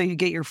 So you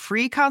get your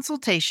free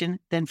consultation,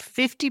 then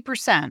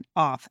 50%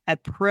 off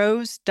at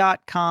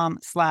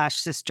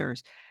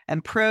prose.com/sisters.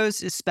 And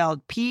Prose is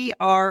spelled Prose.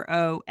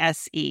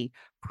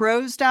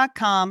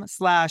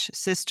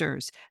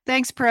 Prose.com/sisters.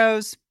 Thanks,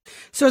 Prose.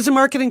 So as a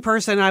marketing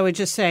person, I would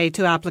just say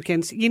to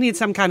applicants, you need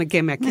some kind of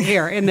gimmick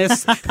here in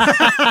this. How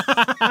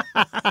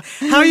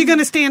are you going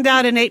to stand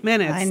out in 8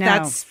 minutes? I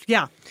know.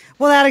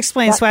 Well, that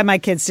explains why my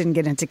kids didn't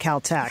get into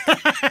Caltech.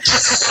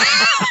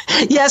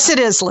 Yes, it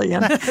is,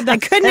 Leanne.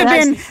 That couldn't have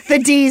been the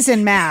D's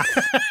in math.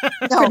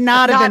 Could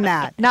not have been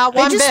that. Not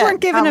one bit. They just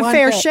weren't given a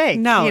fair shake.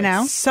 No,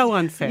 it's so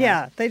unfair.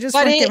 Yeah, they just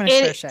weren't given a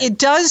fair shake. It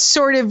does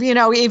sort of,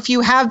 if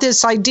you have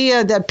this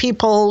idea that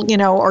people,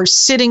 are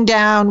sitting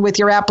down with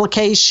your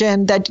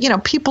application, that,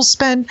 people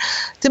spend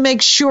to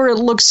make sure it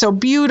looks so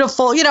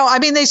beautiful.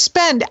 They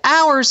spend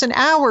hours and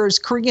hours,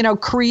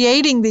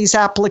 creating these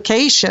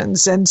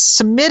applications and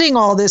submitting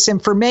all this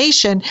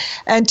information,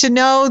 and to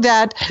know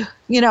that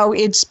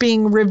it's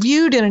being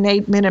reviewed in an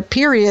 8-minute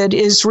period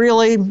is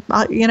really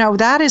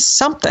that is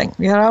something.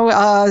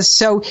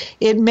 So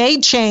it may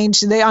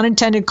change the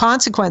unintended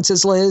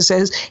consequences, Liz,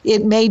 as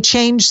it may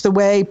change the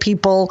way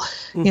people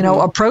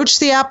approach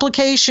the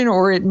application,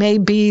 or it may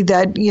be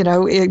that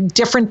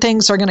different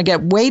things are going to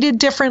get weighted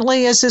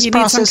differently as this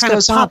process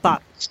goes on.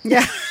 Pop-up.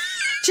 Yeah.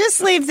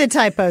 Just leave the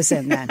typos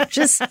in then.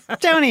 Just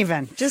don't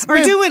even. Just or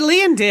do what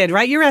Leanne did.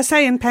 Write your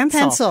essay in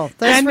pencil.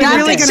 That's you're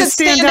really going to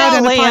stand out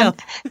in the pile.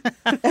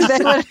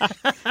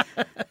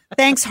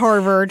 Thanks,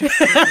 Harvard.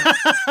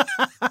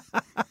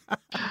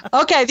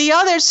 Okay, the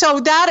other, so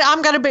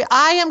that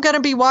I am going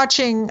to be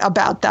watching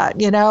about that.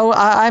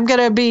 I'm going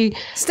to be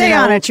stay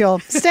on it, Joel.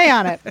 Stay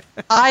on it.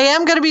 I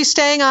am going to be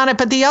staying on it,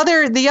 but the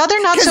other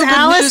not so good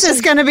Alice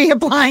is going to be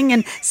applying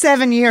in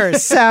 7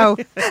 years, so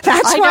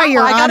that's why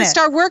you're on it. I got to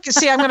start working.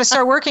 See, I'm going to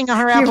start working on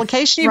her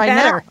application right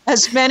now,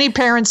 as many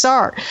parents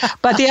are.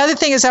 But the other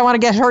thing is, I want to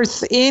get her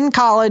in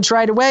college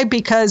right away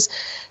because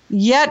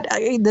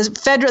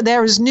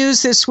there was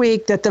news this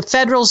week that the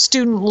federal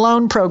student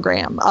loan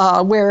program,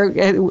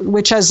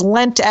 which has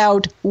lent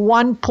out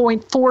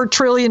 $1.4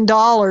 trillion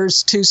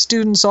to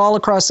students all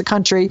across the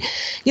country,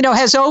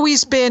 has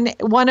always been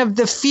one of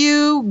the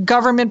few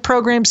government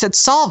programs that's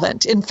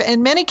solvent.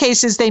 In many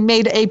cases, they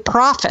made a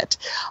profit,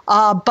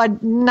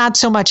 but not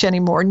so much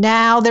anymore.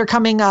 Now they're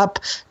coming up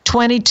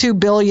 $22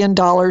 billion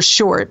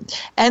short.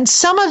 And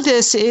some of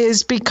this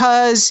is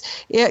because,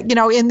 in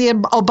the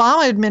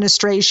Obama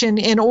administration,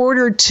 in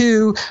order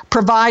to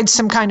provide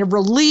some kind of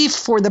relief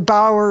for the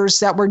borrowers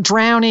that were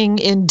drowning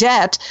in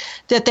debt,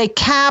 that they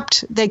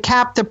capped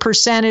the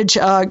percentage,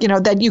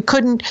 that you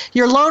couldn't,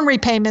 your loan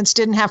repayments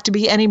didn't have to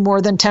be any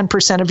more than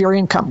 10% of your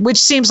income, which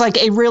seems like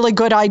a really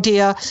good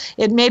idea.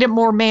 It made it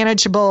more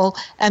manageable.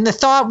 And the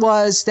thought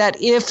was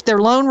that if their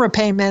loan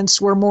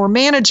repayments were more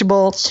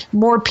manageable,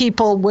 more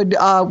people would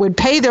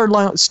pay their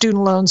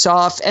student loans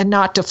off and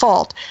not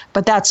default.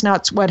 But that's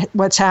not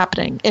what's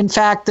happening. In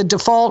fact, the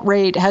default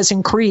rate has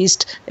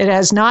increased. It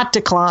has not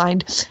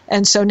declined.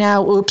 And so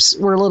now,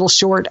 we're a little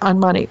short on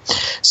money.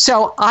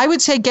 So I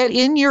would say get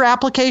in your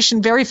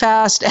application very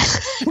fast.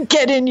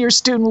 Get in your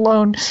student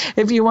loan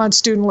if you want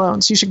student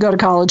loans. You should go to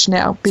college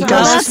now.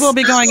 Because we'll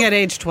be going at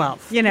age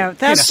 12.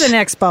 That's the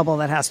next bubble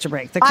that has to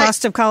break. The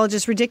cost of college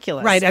is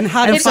ridiculous. Right, and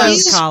how to fund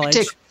college.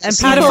 And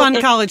how to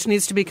fund college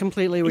needs to be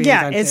completely reinvented.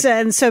 Yeah,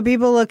 and so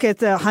people look at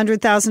the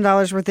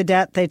 $100,000 worth of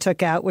debt they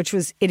took out, which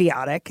was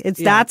idiotic.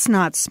 That's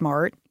not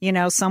smart.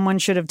 Someone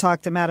should have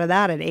talked them out of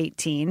that at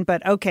 18,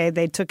 but okay,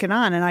 they took it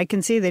on. And I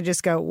can see they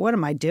just go, what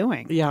am I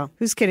doing? Yeah.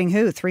 Who's kidding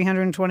who?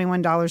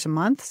 $321 a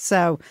month?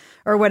 So,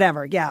 or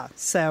whatever. Yeah.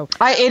 So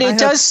it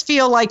does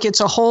feel like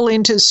it's a whole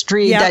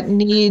industry that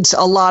needs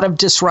a lot of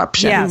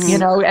disruption,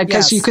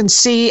 because you can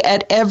see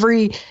at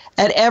every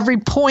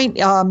point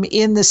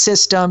in the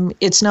system,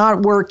 it's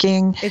not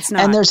working. It's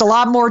not. And there's a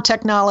lot more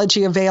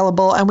technology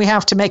available, and we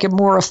have to make it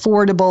more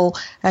affordable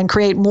and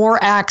create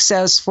more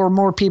access for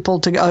more people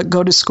to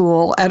go to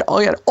school at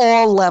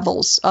all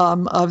levels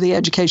of the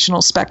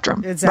educational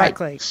spectrum.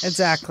 Exactly. Right?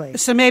 Exactly.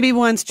 So maybe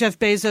once Jeff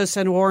Bezos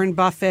and Warren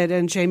Buffett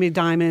and Jamie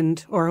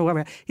Dimon or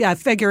whoever,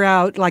 figure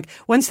out,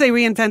 once they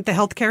reinvent the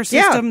healthcare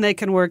system, they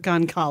can work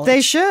on college.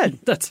 They should.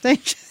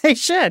 They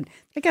should.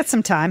 They got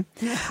some time.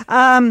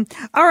 All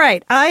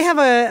right. I have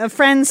a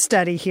friend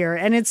study here,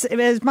 and it's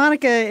in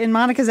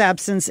Monica's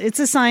absence, it's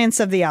a science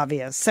of the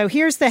obvious. So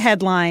here's the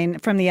headline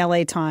from the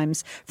LA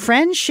Times.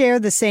 Friends share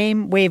the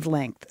same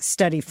wavelength,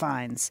 study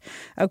finds.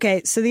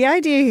 Okay. So the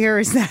idea here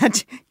is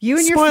that you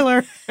and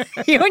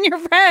your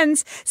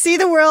friends see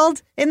the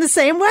world in the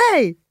same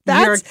way.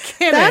 You're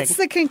kidding. That's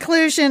the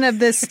conclusion of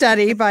this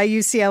study by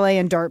UCLA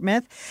and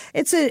Dartmouth.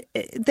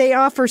 They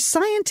offer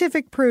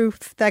scientific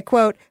proof that,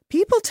 quote,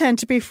 people tend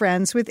to be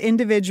friends with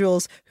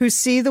individuals who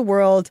see the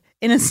world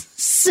in a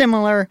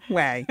similar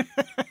way.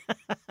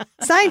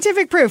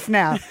 Scientific proof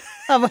now.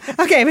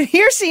 Okay, but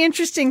here's the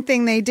interesting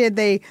thing they did.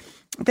 They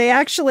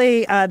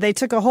actually they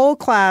took a whole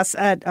class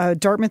at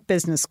Dartmouth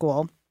Business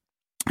School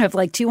of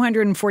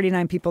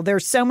 249 people.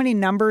 There's so many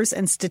numbers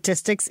and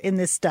statistics in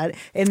this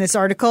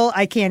article.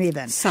 I can't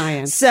even.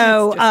 Science.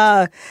 So,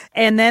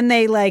 and then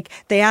they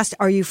asked,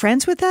 are you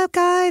friends with that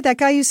guy? That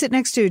guy you sit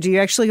next to? Do you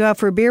actually go out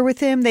for a beer with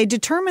him? They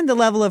determined the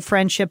level of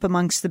friendship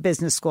amongst the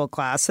business school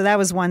class. So that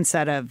was one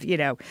set of,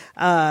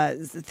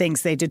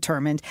 things they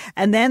determined.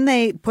 And then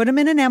they put him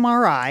in an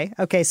MRI.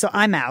 Okay. So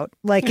I'm out.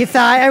 If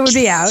I would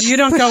be out. You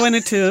don't go in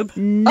a tube.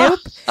 Nope.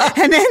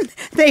 And then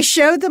they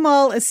showed them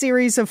all a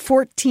series of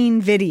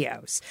 14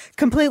 videos.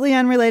 Completely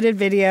unrelated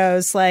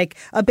videos, like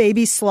a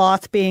baby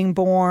sloth being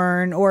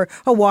born, or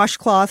a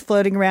washcloth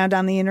floating around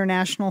on the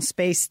International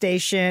Space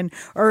Station,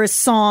 or a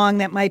song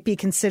that might be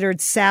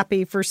considered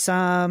sappy for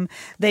some.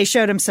 They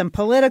showed him some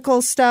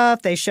political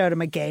stuff. They showed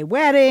him a gay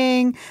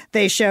wedding.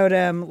 They showed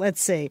him,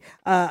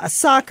 a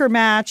soccer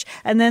match,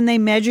 and then they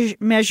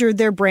measured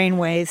their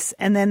brainwaves,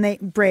 and then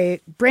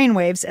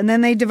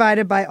they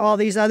divided by all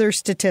these other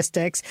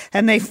statistics,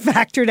 and they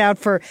factored out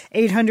for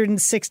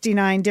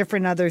 869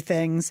 different other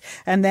things.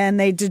 And then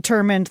they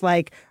determined,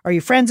 are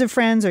you friends of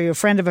friends? Are you a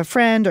friend of a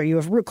friend? Are you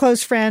a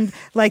close friend?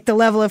 The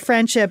level of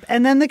friendship.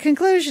 And then the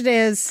conclusion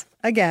is,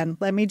 again,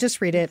 let me just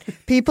read it.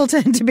 People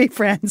tend to be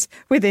friends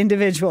with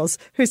individuals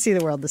who see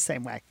the world the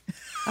same way.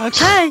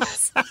 Okay.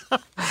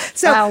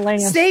 So wow,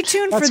 stay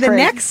tuned for the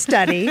next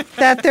study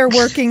that they're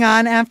working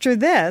on after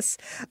this.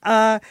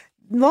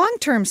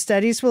 Long-term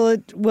studies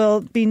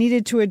will be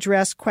needed to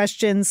address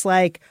questions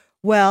like,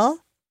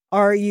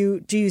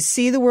 do you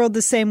see the world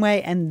the same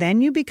way and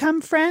then you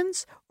become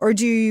friends? Or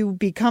do you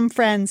become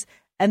friends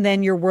and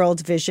then your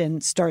world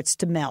vision starts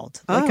to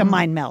meld, like a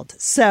mind meld?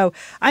 So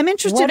I'm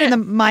interested in the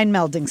mind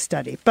melding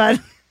study, but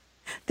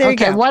there you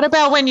go. What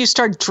about when you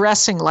start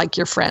dressing like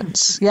your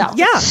friends? Yeah.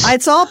 Yeah.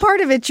 It's all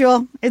part of it,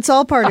 Jewel. It's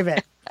all part of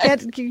it.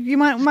 You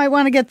might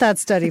want to get that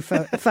study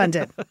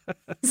funded.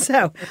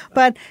 So,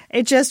 but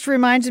it just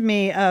reminded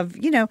me of,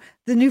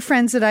 the new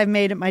friends that I've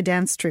made at my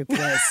dance troupe,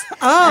 Liz.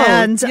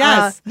 And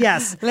yes.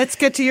 Yes. Let's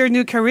get to your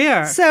new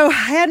career. So I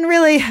hadn't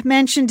really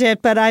mentioned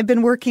it, but I've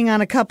been working on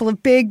a couple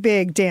of big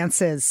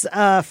dances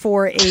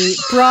for a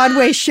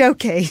Broadway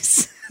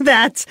showcase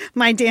that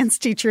my dance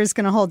teacher is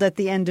going to hold at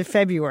the end of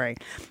February.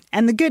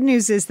 And the good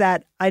news is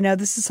that, I know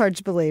this is hard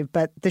to believe,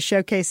 but the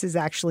showcase is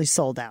actually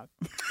sold out.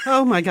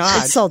 Oh my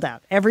God. It's sold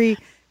out.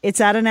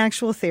 It's at an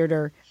actual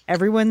theater.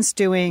 Everyone's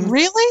doing.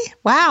 Really?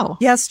 Wow.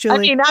 Yes, Julie. I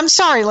mean, I'm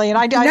sorry, Lian.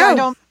 I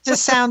don't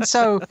just sound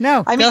so.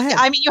 No. I mean,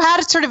 you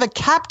had sort of a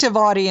captive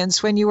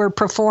audience when you were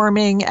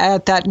performing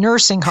at that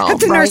nursing home. At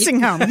the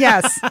nursing home,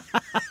 yes.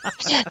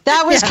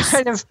 That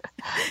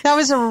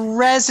was a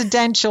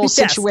residential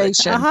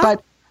situation,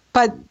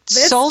 but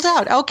sold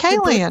out. Okay,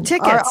 Lian.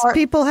 Tickets.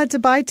 People had to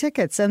buy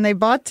tickets, and they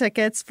bought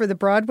tickets for the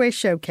Broadway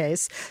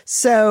showcase.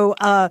 So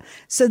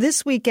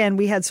this weekend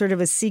we had sort of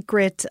a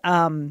secret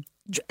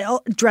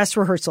dress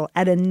rehearsal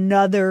at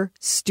another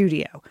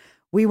studio.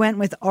 We went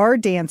with our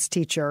dance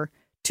teacher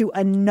to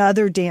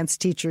another dance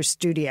teacher's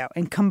studio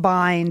and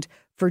combined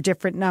for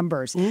different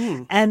numbers.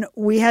 And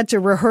we had to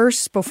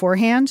rehearse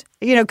beforehand,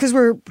 because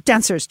we're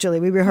dancers, Julie,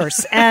 we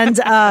rehearse. And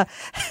we're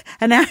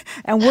standing. And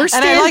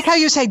I like how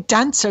you say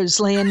dancers,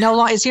 Lian.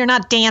 You're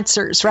not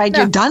dancers, right? No.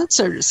 You're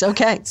dancers.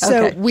 Okay.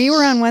 So we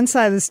were on one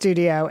side of the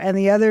studio and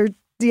the other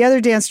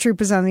dance troupe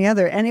was on the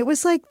other. And it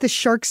was like the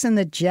Sharks and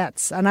the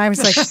Jets. And I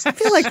was like, I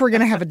feel like we're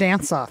going to have a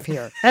dance off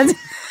here.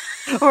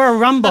 Or a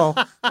rumble.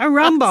 A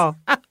rumble.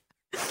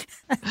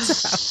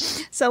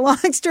 So long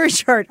story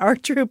short, our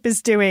troupe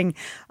is doing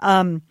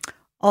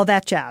all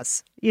that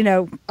jazz,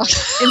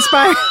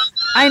 inspired.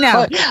 I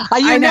know.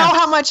 You know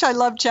how much I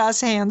love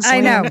jazz hands. I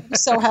know. I'm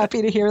so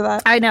happy to hear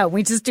that. I know.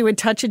 We just do a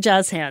touch of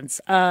jazz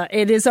hands.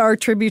 It is our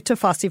tribute to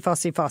Fosse. We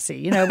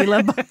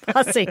love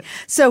Fosse.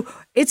 So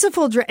it's a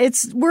full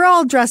dress. We're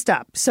all dressed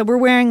up. So we're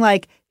wearing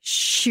like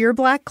sheer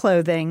black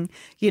clothing.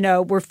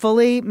 We're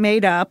fully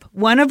made up.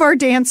 One of our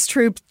dance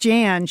troupe,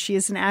 Jan, she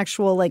is an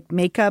actual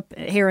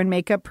hair and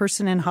makeup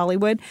person in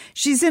Hollywood.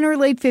 She's in her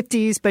late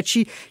 50s, but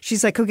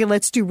she's like, okay,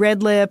 let's do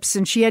red lips.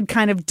 And she had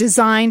kind of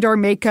designed our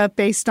makeup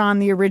based on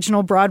the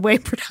original Broadway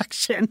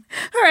production.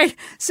 All right.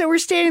 So we're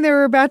standing there.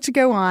 We're about to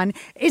go on.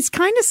 It's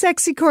kind of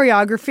sexy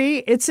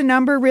choreography. It's a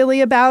number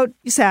really about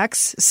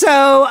sex.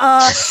 So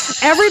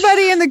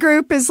everybody in the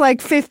group is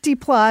like 50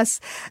 plus.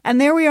 And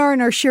there we are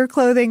in our sheer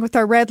clothing with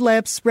our red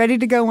lips, ready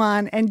to go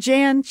on. And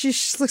Jan, she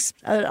just looks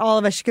at all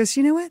of us. She goes,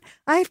 you know what?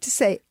 I have to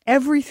say,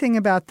 everything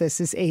about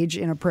this is age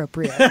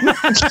inappropriate.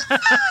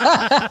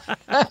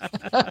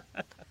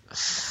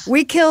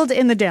 We killed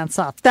in the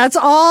dance-off. That's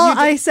all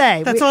I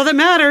say. That's all that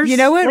matters. You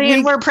know what?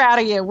 We're proud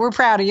of you. We're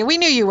proud of you. We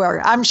knew you were.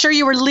 I'm sure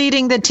you were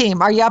leading the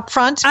team. Are you up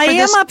front? I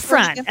am up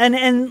front.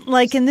 And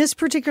like in this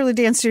particular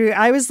dance studio,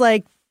 I was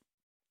like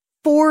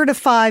 4 to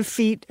 5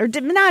 feet, or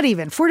not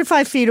even 4 to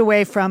 5 feet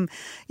away from,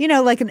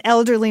 like an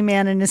elderly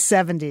man in his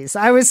 70s.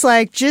 I was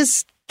like,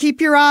 just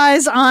keep your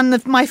eyes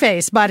on my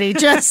face, buddy.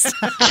 Just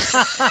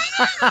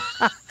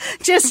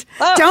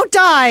don't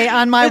die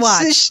on my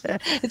watch.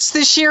 It's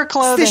the sheer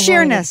clothing.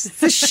 It's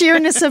the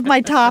sheerness of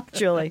my top,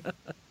 Julie.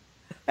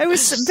 It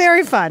was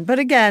very fun. But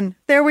again,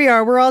 there we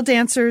are. We're all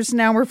dancers.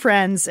 Now we're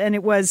friends. And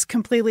it was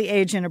completely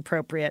age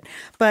inappropriate.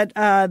 But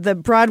the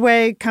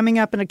Broadway coming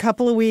up in a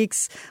couple of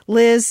weeks.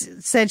 Liz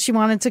said she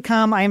wanted to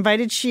come. I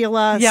invited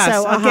Sheila. Yes,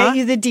 so I'll get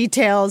you the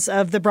details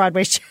of the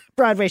Broadway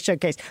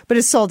showcase. But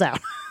it's sold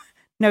out.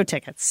 No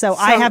tickets. So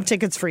I have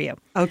tickets for you.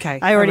 Okay.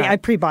 I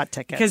pre-bought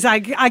tickets. Because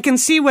I can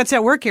see what's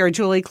at work here,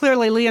 Julie.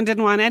 Clearly, Lian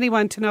didn't want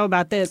anyone to know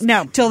about this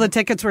till the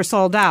tickets were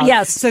sold out.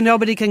 Yes. So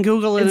nobody can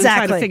Google it and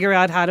try to figure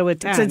out how to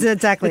attend.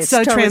 Exactly. It's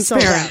so totally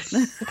transparent.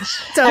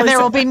 And there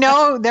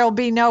will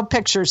be no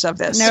pictures of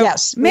this. Nope.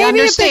 Yes. Maybe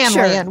we understand, a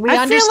picture. Lian. We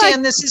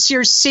understand this is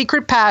your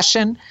secret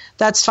passion.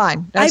 That's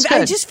fine. That's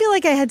good. I just feel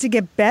like I had to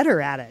get better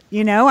at it.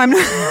 I'm not,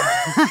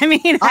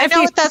 I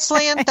know what that's,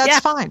 Lian. That's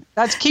fine.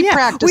 That's keep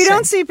practicing.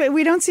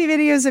 We don't see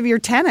videos of your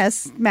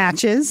tennis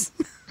matches.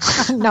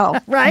 No.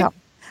 Right?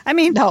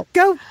 No.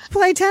 Go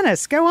play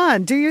tennis. Go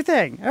on. Do your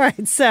thing. All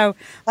right. So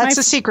that's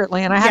a secret,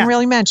 Lian. I hadn't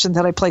really mentioned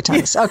that I play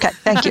tennis. Okay.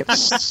 Thank you.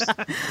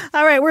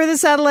 All right. We're the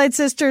Satellite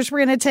Sisters. We're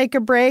going to take a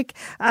break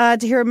to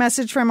hear a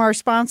message from our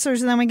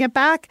sponsors, and then we get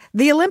back.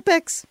 The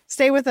Olympics.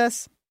 Stay with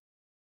us.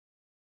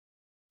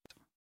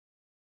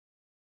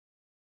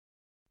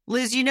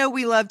 Liz,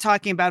 we love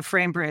talking about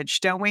FrameBridge,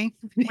 don't we?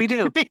 We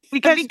do.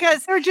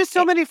 Because there are just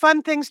so many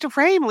fun things to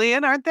frame,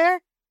 Lian, aren't there?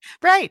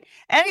 Right.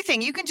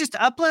 Anything. You can just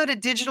upload a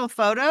digital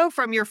photo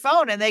from your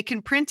phone and they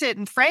can print it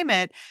and frame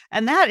it.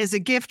 And that is a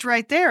gift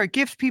right there, a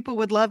gift people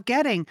would love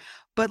getting.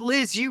 But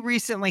Liz, you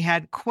recently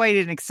had quite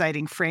an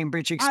exciting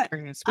FrameBridge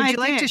experience. Would you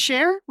like to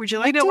share?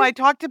 I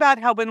talked about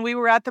how when we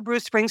were at the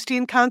Bruce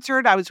Springsteen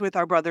concert, I was with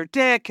our brother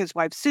Dick, his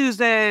wife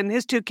Susan,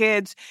 his 2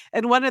 kids,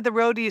 and one of the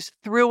roadies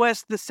threw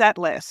us the set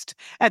list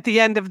at the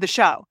end of the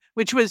show,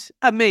 which was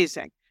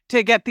amazing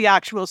to get the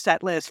actual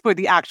set list for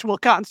the actual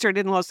concert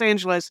in Los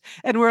Angeles.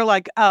 And we're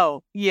like,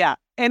 oh, yeah.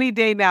 any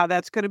day now,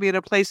 that's going to be in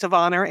a place of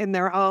honor in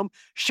their home.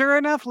 Sure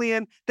enough,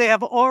 Lian, they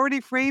have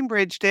already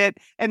FrameBridged it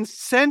and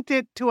sent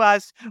it to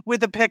us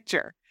with a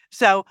picture.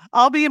 So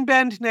I'll be in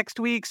Bend next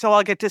week, so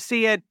I'll get to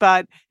see it.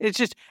 But it's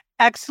just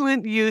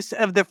excellent use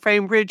of the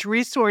FrameBridge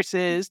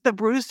resources, the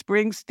Bruce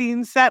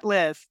Springsteen set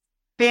list.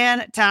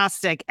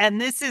 Fantastic. And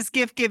this is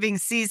gift giving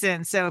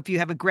season. So if you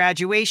have a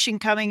graduation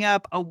coming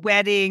up, a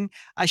wedding,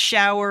 a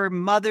shower,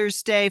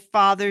 Mother's Day,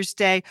 Father's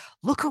Day,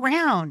 look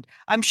around.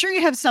 I'm sure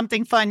you have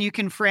something fun you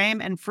can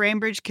frame, and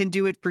FrameBridge can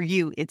do it for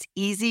you. It's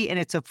easy and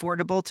it's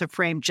affordable to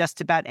frame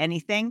just about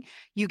anything.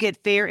 You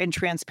get fair and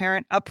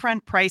transparent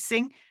upfront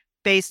pricing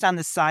based on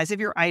the size of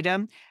your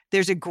item.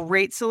 There's a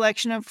great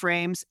selection of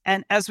frames.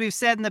 And as we've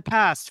said in the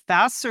past,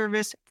 fast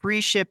service,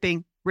 free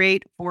shipping,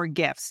 great for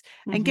gifts.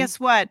 And guess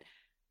what?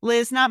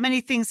 Liz, not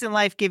many things in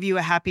life give you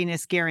a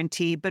happiness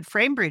guarantee, but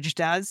FrameBridge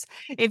does.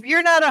 If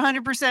you're not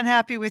 100%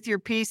 happy with your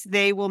piece,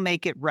 they will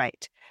make it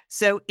right.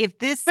 So if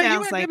this sounds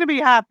you're like... going to be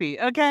happy,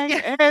 okay?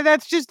 Yeah. And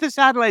that's just the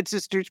Satellite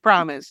Sisters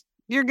promise.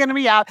 You're going to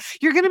be out.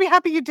 You're going to be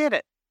happy you did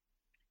it.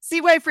 See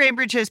why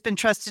FrameBridge has been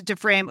trusted to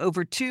frame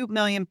over 2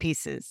 million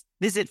pieces.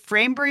 Visit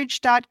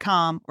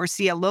framebridge.com or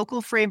see a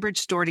local FrameBridge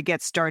store to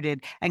get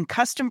started and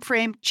custom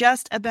frame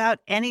just about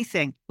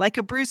anything, like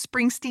a Bruce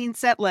Springsteen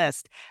set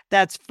list.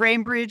 That's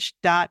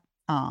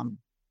framebridge.com.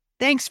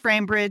 Thanks,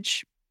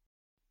 FrameBridge.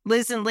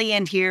 Liz and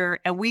Lian here,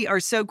 and we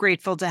are so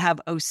grateful to have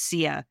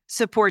OSEA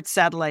support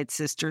Satellite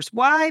Sisters.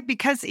 Why?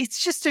 Because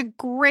it's just a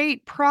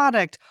great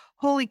product.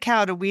 Holy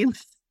cow, do we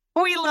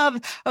love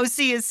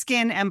OSEA's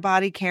skin and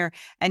body care.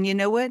 And you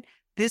know what?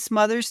 This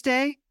Mother's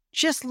Day,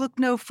 just look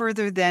no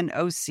further than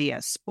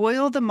OSEA.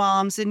 Spoil the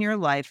moms in your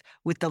life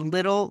with the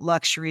little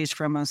luxuries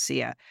from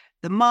OSEA.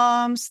 The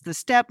moms, the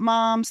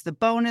stepmoms, the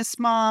bonus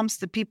moms,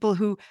 the people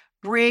who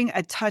bring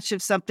a touch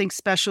of something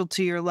special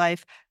to your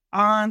life.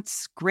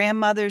 Aunts,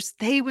 grandmothers,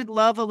 they would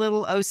love a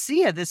little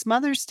OSEA this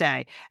Mother's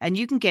Day. And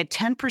you can get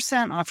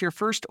 10% off your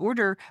first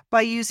order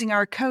by using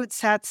our code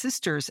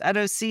SATSisters at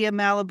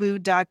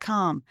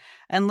OSEAMalibu.com.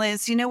 And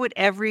Liz, you know what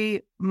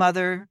every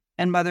mother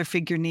and mother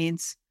figure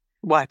needs?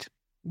 What?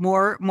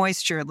 More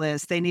moisture,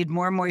 Liz. They need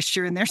more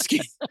moisture in their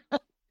skin.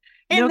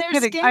 No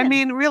kidding. I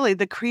mean, really,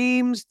 the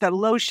creams, the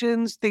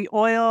lotions, the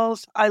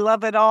oils, I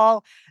love it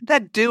all.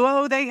 That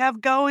duo they have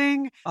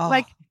going,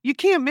 like you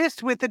can't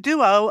miss with the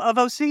duo of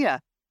OSEA.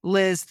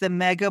 Liz, the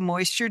Mega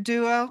Moisture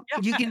Duo,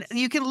 yes.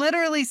 you can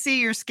literally see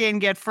your skin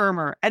get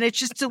firmer, and it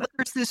just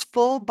delivers this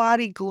full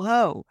body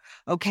glow.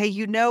 Okay,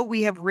 you know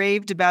we have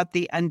raved about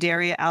the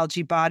Undaria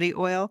Algae Body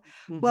Oil.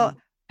 Well,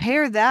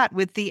 pair that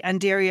with the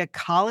Undaria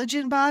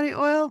Collagen Body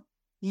Oil.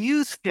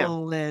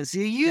 Youthful, Liz.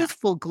 Your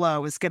youthful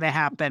glow is going to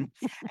happen.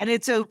 And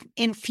it's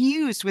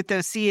infused with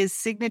OSEA's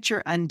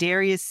signature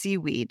Undaria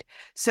seaweed.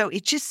 So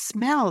it just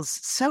smells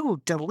so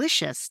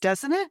delicious,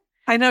 doesn't it?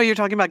 I know you're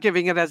talking about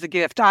giving it as a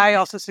gift. I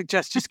also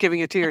suggest just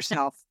giving it to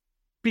yourself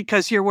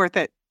because you're worth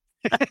it.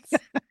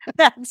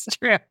 That's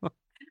true.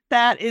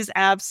 That is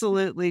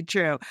absolutely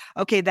true.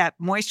 Okay, that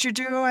Moisture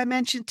Duo I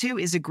mentioned too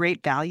is a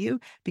great value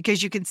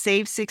because you can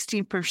save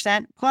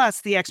 16%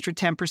 plus the extra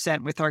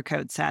 10% with our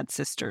code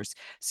SADSisters.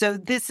 So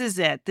this is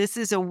it. This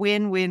is a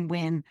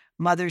win-win-win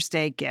Mother's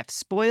Day gift.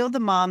 Spoil the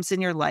moms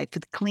in your life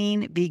with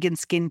clean vegan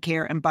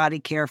skincare and body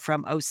care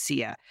from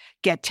OSEA.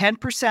 Get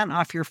 10%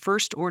 off your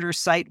first order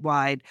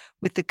site-wide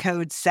with the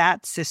code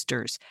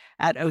SATSisters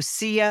at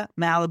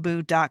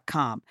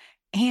OSEAMalibu.com.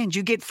 And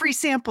you get free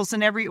samples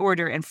in every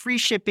order and free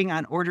shipping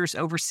on orders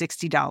over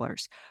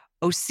 $60.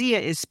 OSEA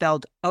is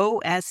spelled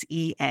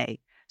O-S-E-A.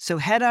 So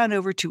head on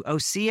over to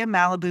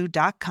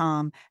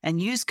OSEAMalibu.com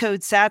and use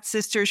code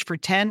SATSisters for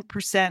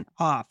 10%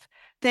 off.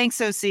 Thanks,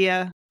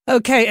 OSEA.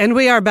 Okay, and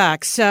we are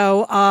back.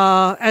 So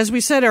as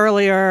we said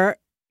earlier,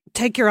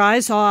 take your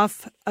eyes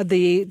off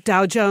the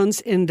Dow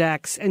Jones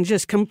Index and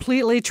just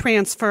completely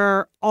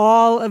transfer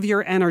all of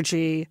your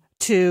energy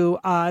to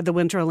the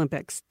Winter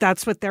Olympics.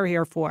 That's what they're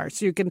here for.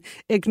 So you can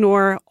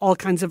ignore all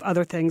kinds of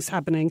other things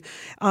happening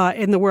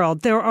in the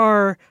world. There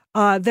are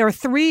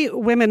 3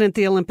 women at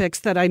the Olympics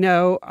that I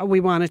know we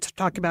wanted to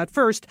talk about.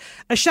 First,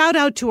 a shout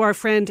out to our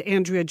friend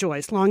Andrea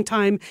Joyce,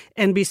 longtime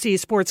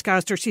NBC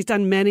sportscaster. She's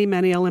done many,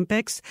 many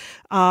Olympics,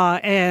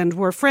 and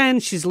we're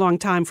friends. She's a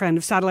longtime friend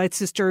of Satellite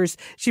Sisters.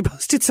 She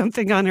posted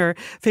something on her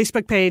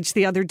Facebook page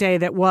the other day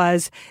that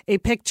was a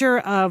picture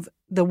of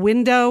the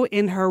window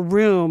in her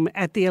room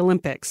at the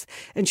Olympics.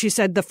 And she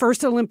said the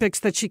first Olympics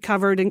that she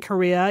covered in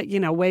Korea,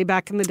 way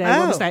back in the day,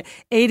 what was that?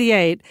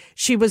 88,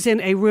 she was in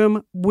a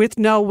room with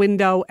no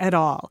window at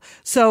all.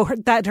 So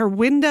her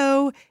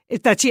window,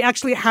 that she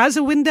actually has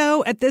a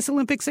window at this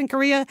Olympics in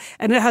Korea,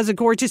 and it has a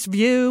gorgeous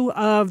view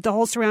of the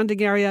whole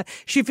surrounding area.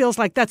 She feels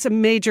like that's a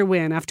major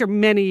win after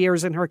many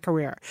years in her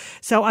career.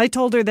 So I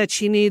told her that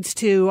she needs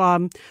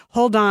to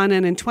hold on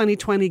and in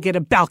 2020 get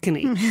a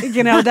balcony.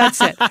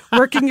 That's it.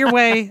 Working your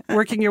way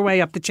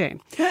up the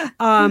chain.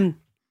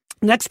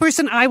 Next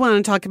person I want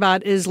to talk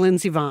about is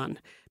Lindsey Vonn,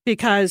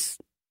 because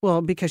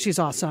Well, because she's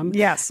awesome.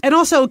 Yes. And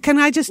also, can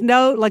I just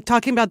note, like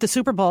talking about the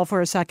Super Bowl for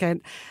a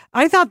second,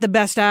 I thought the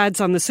best ads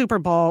on the Super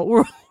Bowl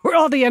were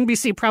all the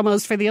NBC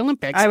promos for the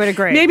Olympics. I would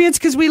agree. Maybe it's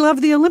because we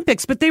love the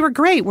Olympics, but they were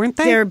great, weren't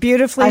they? They're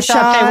beautifully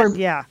shot.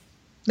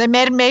 They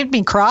made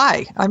me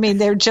cry. I mean,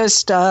 they're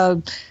just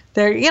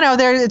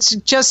it's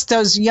just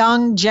those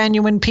young,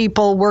 genuine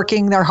people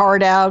working their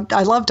heart out.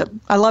 I loved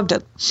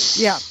it.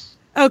 Yeah.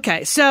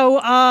 Okay, so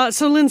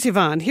Lindsey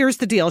Vonn, here's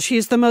the deal.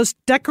 She's the most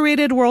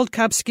decorated World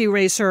Cup ski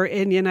racer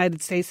in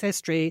United States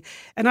history,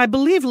 and I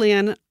believe,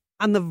 Lian,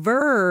 on the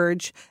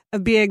verge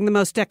of being the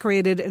most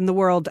decorated in the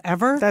world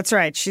ever. That's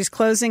right. She's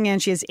closing in.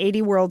 She has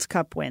 80 World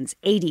Cup wins.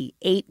 80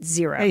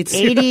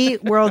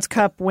 World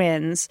Cup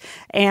wins.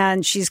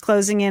 And she's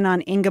closing in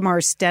on Ingemar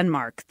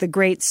Stenmark, the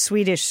great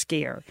Swedish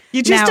skier.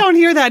 You just don't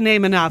hear that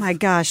name enough. My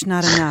gosh,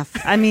 not enough.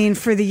 I mean,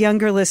 for the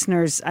younger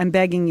listeners, I'm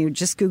begging you,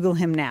 just Google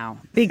him now.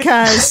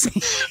 Because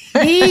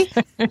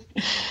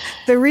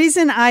the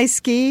reason I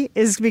ski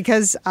is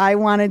because I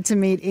wanted to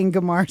meet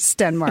Ingemar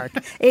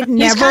Stenmark.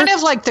 He's kind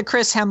of like the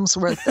Chris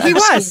Hemsworth. He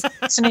was.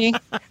 Isn't he?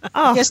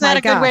 Oh, isn't that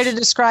a good way to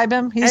describe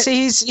him? He's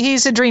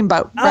a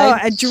dreamboat, right?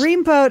 Oh, a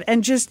dreamboat,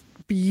 and just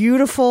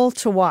beautiful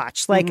to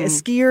watch. Like a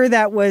skier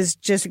that was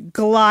just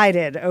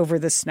glided over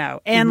the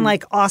snow and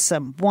like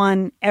awesome.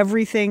 Won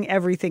everything.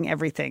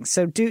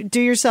 So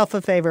do yourself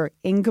a favor,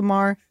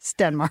 Ingemar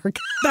Stenmark.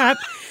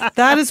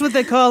 That is what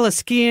they call a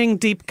skiing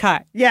deep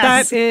cut.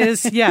 Yes. That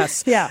is,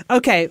 yes. Yeah.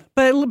 Okay,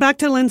 but back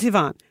to Lindsey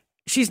Vonn.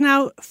 She's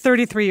now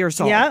 33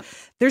 years old. Yeah.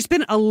 There's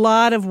been a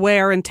lot of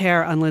wear and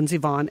tear on Lindsey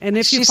Vonn. And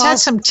if she's had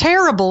some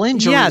terrible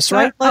injuries, yes,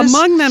 right?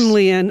 Among them,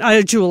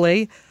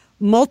 Julie,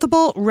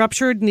 multiple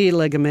ruptured knee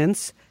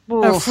ligaments,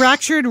 a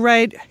fractured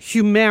right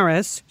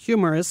humerus,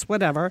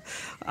 whatever.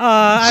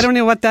 I don't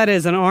know what that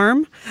is, an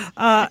arm,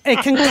 a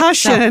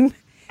concussion,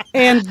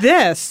 and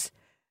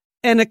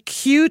an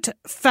acute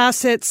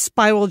facet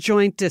spiral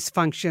joint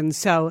dysfunction.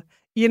 So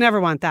you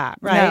never want that,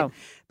 right? No.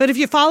 But if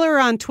you follow her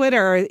on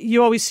Twitter,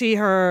 you always see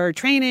her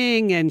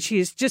training, and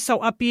she's just so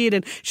upbeat.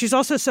 And she's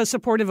also so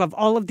supportive of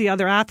all of the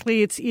other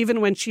athletes, even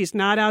when she's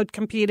not out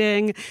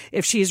competing,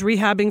 if she's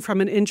rehabbing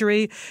from an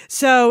injury.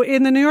 So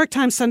in the New York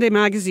Times Sunday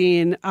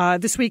magazine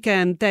this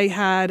weekend, they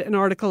had an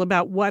article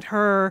about what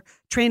her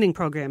training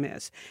program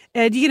is.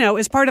 And,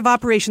 as part of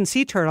Operation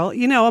Sea Turtle,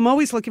 I'm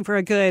always looking for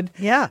a good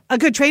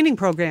training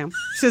program,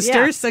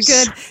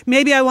 sisters,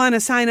 maybe I want to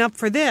sign up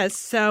for this.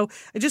 So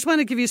I just want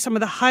to give you some of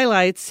the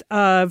highlights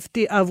of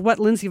what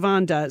Lindsey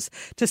Vonn does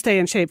to stay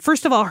in shape.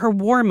 First of all, her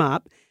warm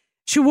up.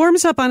 She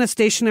warms up on a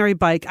stationary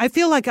bike. I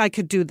feel like I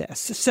could do this.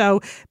 So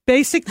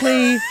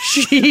basically,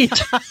 she's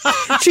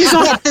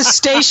on the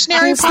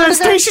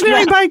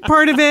stationary bike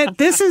part of it.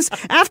 This is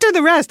after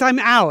the rest. I'm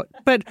out.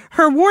 But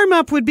her warm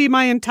up would be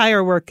my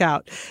entire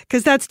workout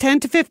because that's 10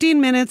 to 15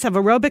 minutes of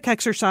aerobic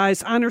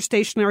exercise on her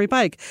stationary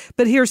bike.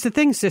 But here's the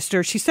thing,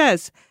 sister. She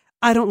says,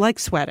 I don't like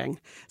sweating.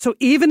 So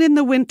even in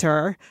the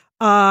winter,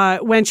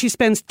 when she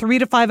spends 3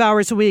 to 5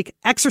 hours a week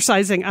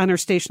exercising on her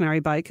stationary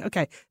bike.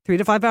 Okay, 3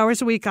 to 5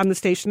 hours a week on the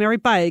stationary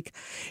bike.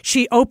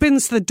 She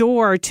opens the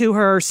door to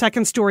her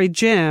second-story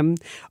gym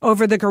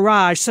over the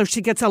garage, so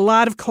she gets a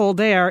lot of cold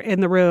air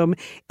in the room,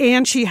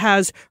 and she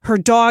has her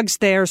dogs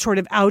there sort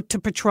of out to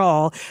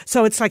patrol.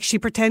 So it's like she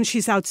pretends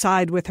she's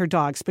outside with her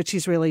dogs, but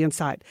she's really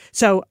inside.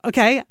 So,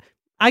 okay,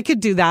 I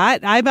could do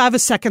that. I have a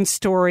second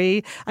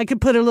story. I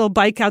could put a little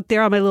bike out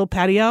there on my little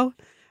patio.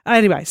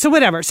 Anyway, so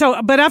whatever.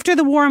 But after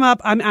the warm up,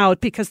 I'm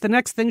out because the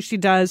next thing she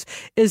does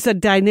is a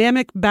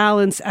dynamic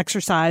balance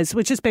exercise,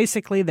 which is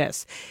basically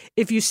this.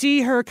 If you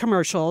see her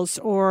commercials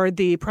or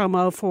the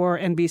promo for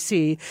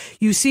NBC,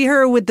 you see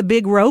her with the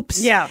big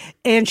ropes. Yeah.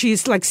 And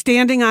she's like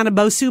standing on a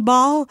Bosu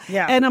ball.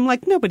 Yeah. And I'm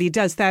like, nobody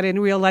does that in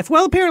real life.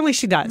 Well, apparently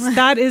she does.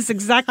 That is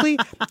exactly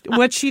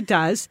what she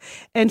does.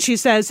 And she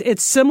says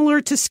it's similar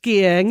to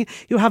skiing.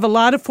 You have a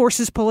lot of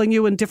forces pulling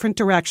you in different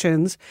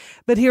directions.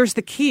 But here's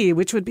the key,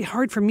 which would be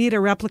hard for me to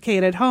replicate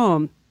at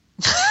home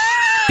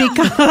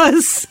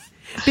because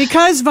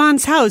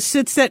Vonn's house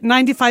sits at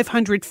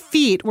 9,500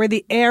 feet where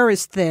the air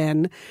is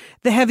thin.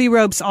 The heavy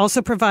ropes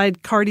also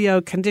provide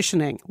cardio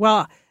conditioning.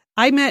 Well,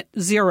 I'm at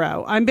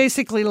 0. I'm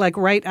basically like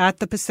right at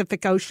the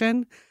Pacific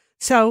Ocean.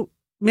 So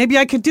maybe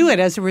I could do it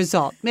as a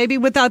result. Maybe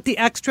without the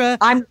extra.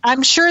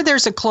 I'm sure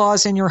there's a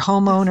clause in your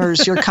condo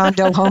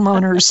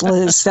homeowners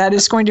list that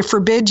is going to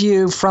forbid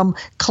you from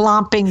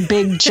clomping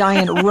big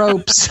giant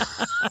ropes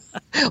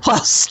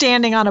while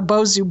standing on a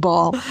Bosu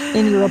ball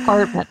in your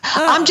apartment.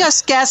 I'm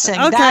just guessing.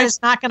 Okay. That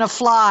is not going to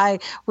fly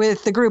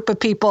with the group of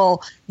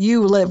people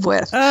you live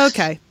with.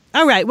 Okay.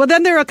 All right. Well,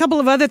 then there are a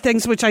couple of other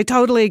things which I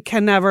totally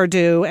can never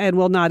do and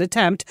will not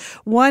attempt.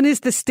 One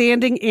is the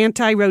standing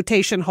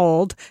anti-rotation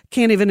hold.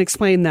 Can't even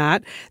explain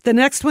that. The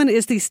next one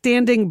is the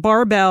standing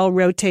barbell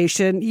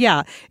rotation.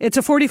 Yeah, it's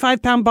a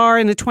 45-pound bar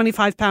and a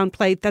 25-pound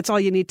plate. That's all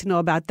you need to know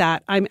about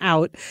that. I'm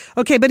out.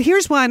 Okay, but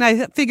here's one.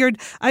 I figured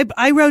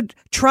I wrote,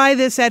 try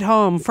this at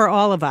home for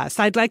all of us.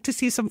 I'd like to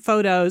see some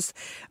photos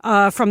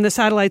from the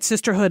Satellite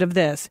Sisterhood of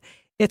this.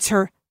 It's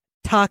her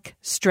tuck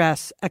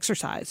stress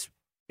exercise.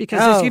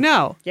 because as you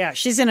know. Yeah,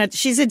 she's a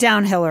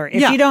downhiller.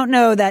 If you don't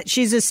know that,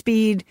 she's a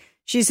speed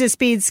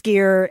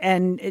skier,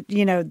 and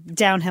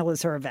downhill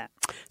is her event.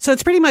 So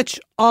it's pretty much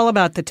all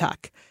about the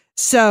tuck.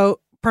 So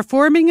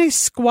performing a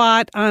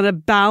squat on a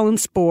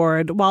balance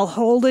board while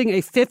holding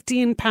a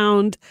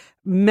 15-pound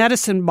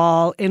medicine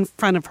ball in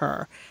front of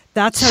her.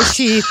 That's how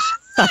she.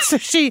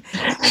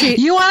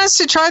 You want us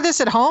to try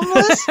this at home,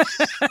 Liz?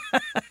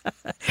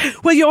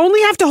 Well, you only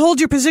have to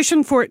hold your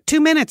position for 2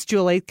 minutes,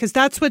 Julie, because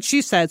that's what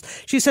she says.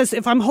 She says,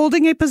 if I'm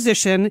holding a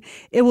position,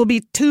 it will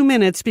be 2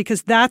 minutes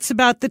because that's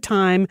about the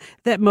time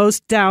that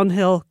most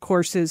downhill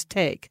courses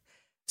take.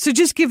 So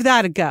just give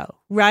that a go,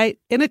 right?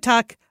 In a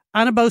tuck,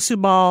 on a Bosu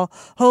ball,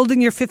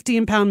 holding your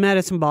 15-pound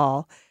medicine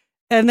ball.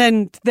 And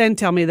then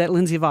tell me that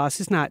Lindsay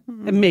Voss is not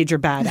a major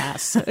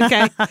badass.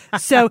 Okay,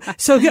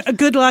 so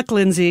good luck,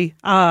 Lindsay.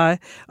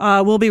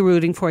 We'll be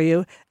rooting for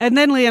you. And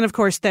then, Leanne, of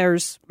course,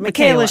 there's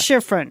Mikaela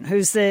Shiffrin,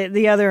 who's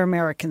the other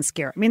American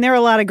skier. I mean, there are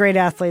a lot of great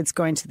athletes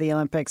going to the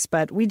Olympics,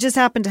 but we just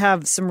happen to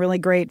have some really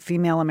great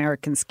female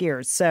American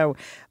skiers. So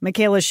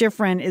Mikaela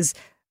Shiffrin is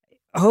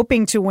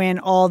hoping to win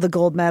all the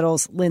gold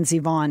medals. Lindsey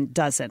Vonn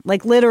doesn't.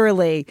 Like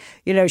literally,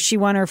 she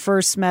won her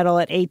first medal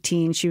at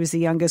 18. She was the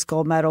youngest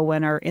gold medal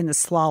winner in the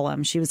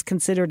slalom. She was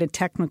considered a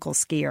technical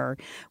skier,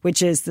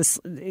 which is this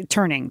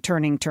turning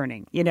fast,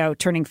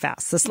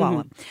 the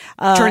slalom.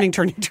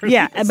 Turning.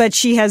 Yeah, but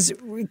she has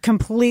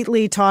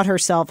completely taught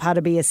herself how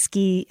to be a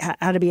speed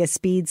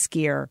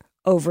skier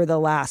over the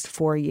last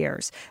 4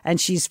 years.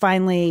 And she's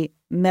finally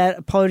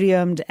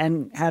podiumed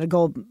and had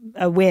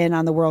a win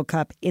on the World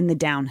Cup in the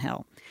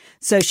downhill.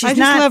 So I just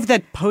love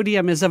that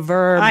podium is a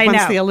verb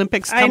once the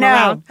Olympics come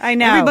around. I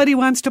know. Everybody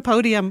wants to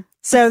podium.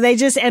 So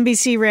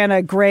NBC ran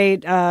a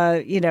great,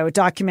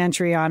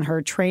 documentary on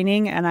her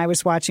training, and I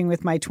was watching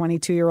with my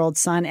 22-year-old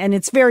son, and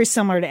it's very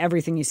similar to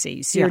everything you see.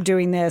 You see her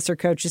doing this. Her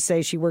coaches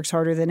say she works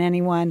harder than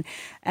anyone.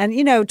 And,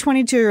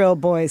 22-year-old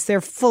boys,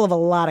 they're full of a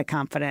lot of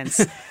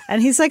confidence.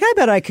 And he's like, I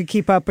bet I could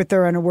keep up with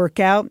her on a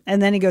workout.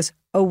 And then he goes,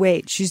 oh,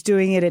 wait, she's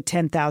doing it at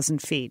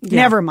 10,000 feet.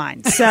 Yeah. Never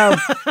mind. So,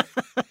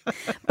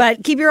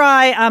 but keep your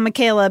eye on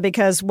Mikaela,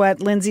 because what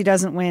Lindsay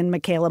doesn't win,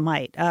 Mikaela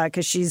might.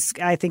 Because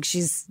I think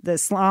she's the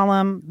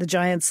slalom, the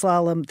giant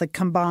slalom, the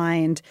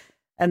combined.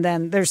 And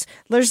then there's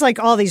like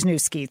all these new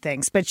ski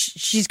things. But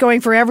she's going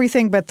for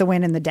everything but the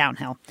win in the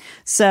downhill.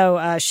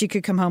 So she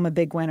could come home a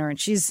big winner. And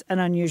she's an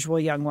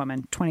unusual young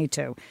woman,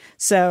 22.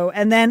 So,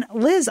 and then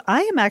Liz,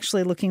 I am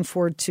actually looking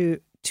forward to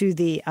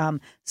the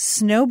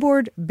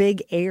snowboard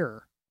big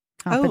air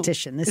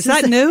competition. Is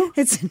that new?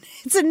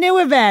 It's a new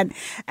event,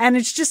 and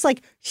it's just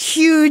like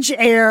huge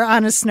air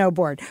on a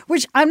snowboard,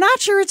 which I'm not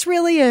sure it's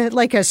really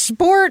a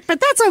sport, but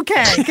that's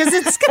okay because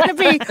it's going to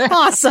be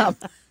awesome.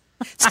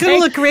 It's going to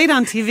look great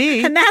on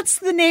TV. And that's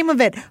the name of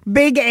it,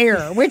 Big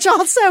Air, which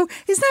also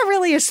is not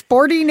really a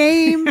sporty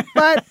name,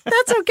 but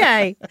that's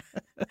okay.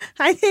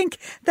 I think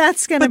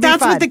that's going to be fun. But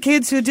that's what the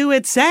kids who do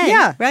it say.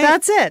 Yeah, right?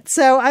 That's it.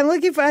 So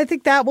I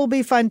think that will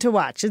be fun to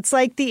watch. It's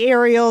like the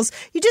aerials.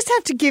 You just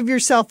have to give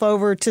yourself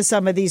over to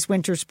some of these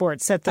winter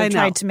sports that they're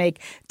trying to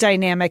make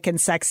dynamic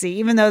and sexy,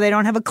 even though they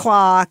don't have a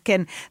clock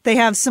and they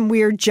have some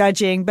weird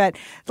judging. But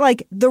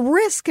like the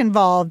risk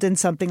involved in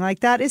something like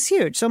that is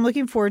huge. So I'm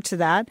looking forward to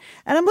that.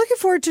 And I'm looking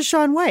forward to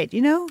Shaun White,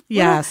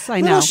 Yes,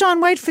 I know. Little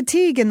Shaun White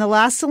fatigue in the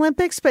last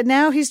Olympics, but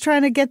now he's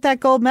trying to get that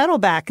gold medal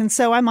back. And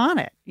so I'm on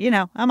it.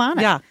 I'm on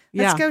it. Yeah.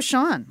 Let's go,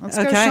 Shaun. Let's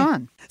go,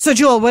 Shaun. So,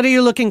 Jewel, what are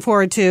you looking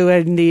forward to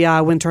in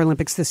the Winter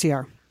Olympics this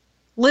year?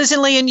 Liz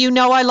and Lee, and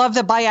I love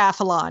the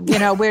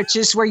biathlon, which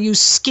is where you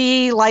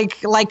ski like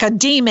a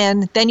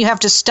demon. Then you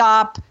have to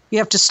stop. You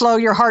have to slow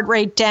your heart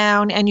rate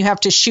down, and you have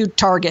to shoot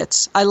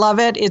targets. I love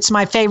it. It's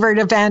my favorite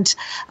event.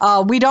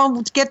 We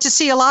don't get to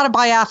see a lot of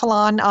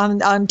biathlon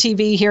on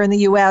TV here in the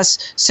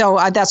U.S., so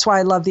that's why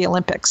I love the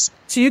Olympics.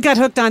 So you got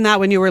hooked on that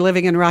when you were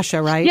living in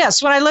Russia, right?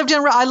 Yes. When I lived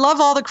I love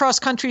all the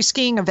cross-country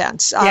skiing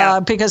events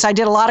because I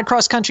did a lot of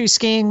cross-country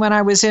skiing when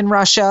I was in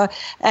Russia.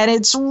 And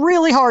it's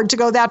really hard to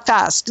go that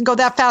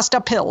fast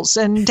up hills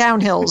and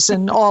downhills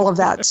and all of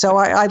that. So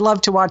I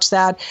love to watch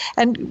that.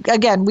 And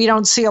again, we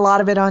don't see a lot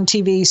of it on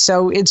TV.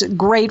 So it's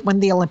great when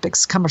the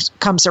Olympics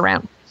comes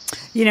around.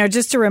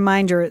 Just a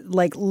reminder,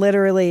 like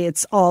literally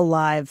it's all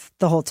live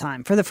the whole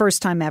time. For the first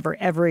time ever,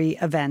 every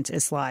event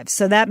is live.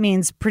 So that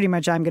means pretty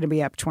much I'm going to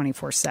be up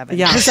 24/7.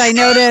 Yeah. Because I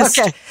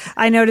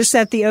noticed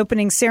that the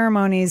opening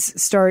ceremonies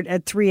start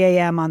at 3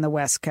 a.m. on the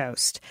West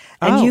Coast.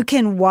 And you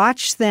can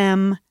watch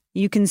them,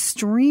 you can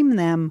stream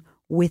them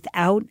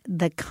without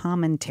the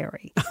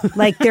commentary.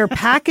 Like they're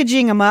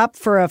packaging them up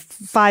for a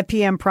 5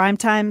 p.m.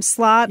 primetime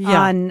slot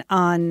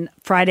on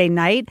Friday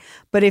night.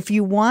 But if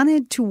you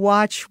wanted to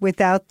watch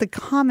without the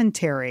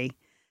commentary,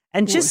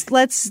 and just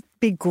let's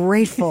be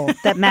grateful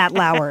that Matt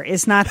Lauer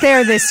is not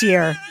there this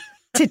year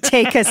to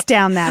take us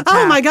down that path.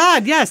 Oh my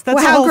God, yes.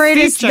 That's how great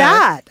is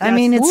that? Yes. I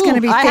mean, it's going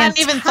to be fantastic. I hadn't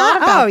even thought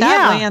about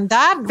that, Leanne.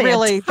 That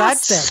really,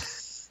 fantastic.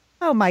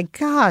 Oh my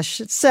gosh.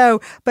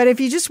 So, but if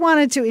you just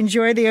wanted to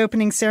enjoy the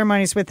opening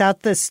ceremonies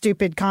without the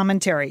stupid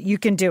commentary, you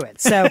can do it.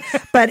 So,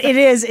 but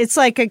it's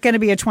like going to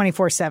be a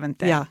 24/7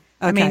 thing. Yeah.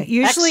 I mean,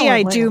 usually Excellent,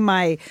 I do Lena.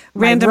 my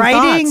Random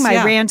writing, thoughts, my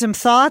yeah. random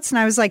thoughts, and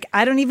I was like,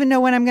 I don't even know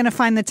when I'm going to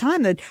find the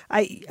time that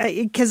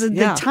because of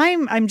Yeah. the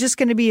time I'm just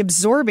going to be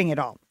absorbing it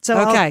all.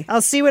 So Okay.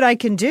 I'll see what I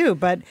can do,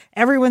 but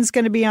everyone's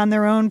going to be on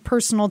their own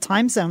personal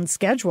time zone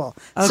schedule.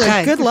 Okay.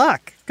 So good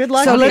luck. Good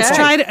luck. So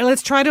people.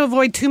 let's try to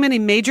avoid too many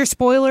major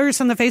spoilers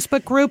in the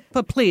Facebook group,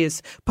 but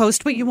please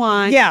post what you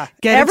want. Yeah,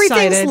 get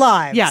everything's excited.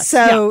 live. Yes,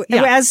 So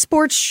yeah. as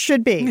sports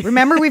should be.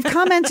 Remember, we've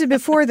commented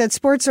before that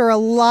sports are a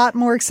lot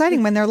more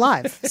exciting when they're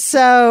live.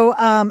 So,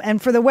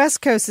 and for the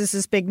West Coast, this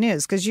is big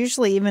news because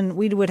usually even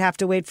we would have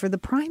to wait for the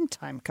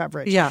primetime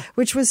coverage. Yeah.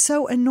 which was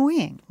so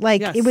annoying.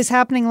 Like Yes. it was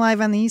happening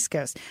live on the East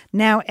Coast.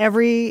 Now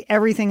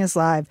everything is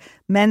live.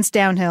 Men's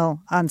downhill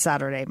on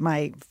Saturday,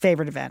 my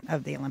favorite event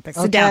of the Olympics,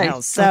 the Okay.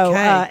 downhills. So,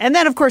 Okay. and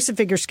then of course the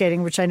figure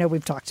skating, which I know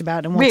we've talked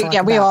about, and we'll talk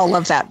we about. all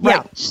love that. Yeah.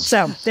 Right.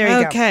 So there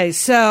you go. Okay,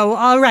 so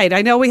all right.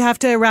 I know we have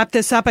to wrap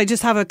this up. I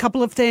just have a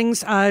couple of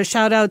things,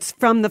 shout outs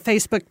from the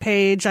Facebook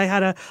page. I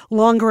had a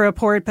longer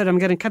report, but I'm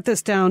going to cut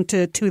this down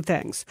to two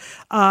things.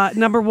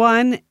 Number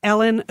one,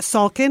 Ellen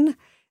Salkin.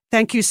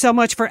 Thank you so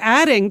much for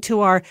adding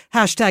to our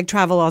hashtag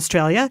Travel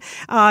Australia,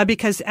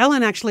 because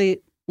Ellen actually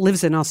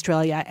lives in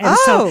Australia. And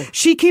so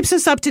she keeps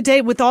us up to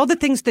date with all the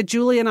things that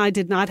Julie and I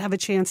did not have a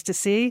chance to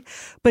see.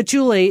 But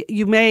Julie,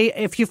 you may,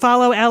 if you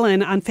follow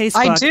Ellen on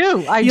Facebook,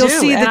 you'll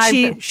see And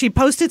that she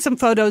posted some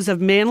photos of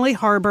Manly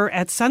Harbor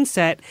at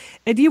sunset,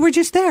 and you were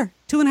just there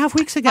 2.5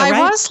 weeks ago, I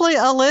right? was,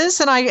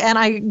 Liz, and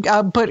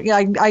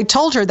I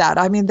told her that.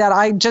 I mean, that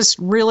I just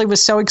really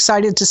was so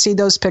excited to see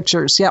those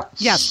pictures. Yep.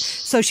 Yes.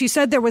 So she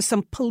said there was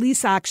some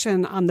police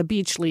action on the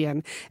beach,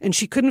 Leon, and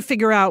she couldn't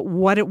figure out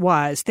what it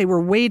was. They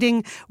were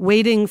waiting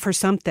for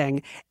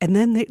something. And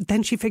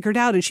then she figured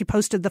out, and she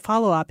posted the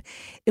follow-up.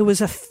 It was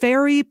a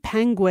fairy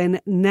penguin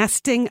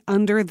nesting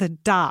under the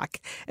dock.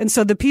 And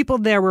so the people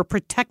there were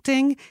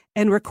protecting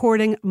and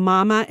recording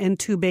mama and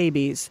two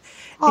babies.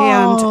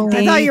 And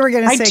I thought you were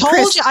going to say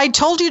I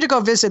told you to go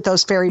visit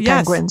those fairy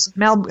penguins,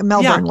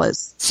 Melbourne,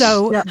 Liz.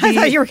 So I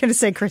thought you were going to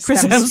say Chris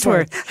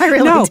Hemsworth. Hemsworth. I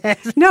really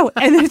did. No,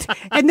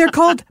 and they're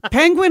called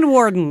penguin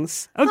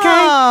wardens. Okay,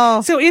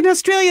 Oh. so in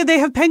Australia they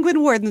have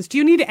penguin wardens. Do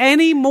you need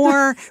any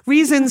more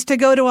reasons to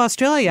go to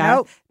Australia?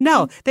 Nope.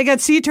 No, they got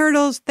sea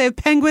turtles, they have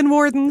penguin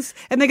wardens,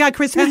 and they got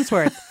Chris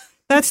Hemsworth.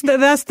 That's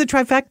the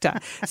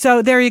trifecta.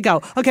 So there you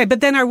go. Okay,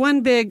 but then our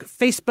one big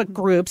Facebook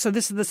group. So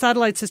this is the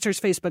Satellite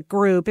Sisters Facebook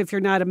group. If you're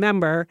not a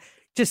member,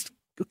 just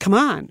come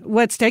on.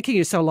 What's taking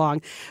you so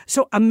long?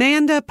 So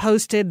Amanda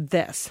posted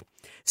this.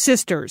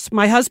 Sisters,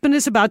 my husband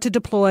is about to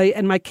deploy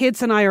and my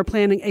kids and I are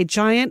planning a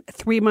giant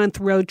 3-month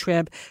road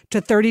trip to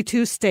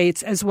 32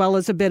 states as well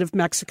as a bit of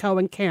Mexico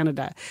and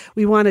Canada.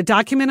 We want to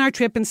document our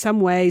trip in some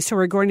way, so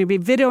we're going to be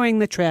videoing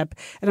the trip,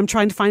 and I'm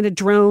trying to find a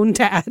drone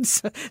to add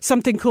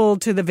something cool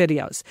to the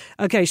videos.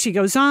 Okay, she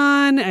goes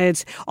on.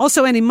 It's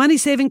also any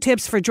money-saving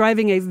tips for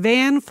driving a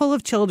van full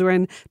of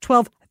children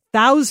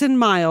 12,000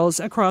 miles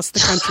across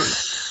the country.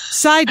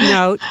 Side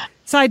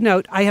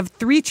note, I have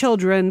 3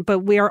 children, but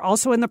we are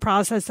also in the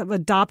process of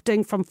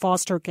adopting from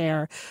foster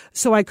care,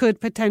 so I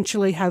could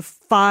potentially have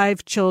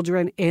 5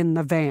 children in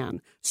the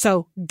van.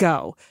 So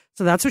go.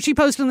 So that's what she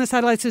posted in the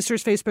Satellite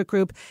Sisters Facebook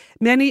group.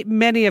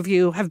 Many of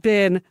you have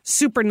been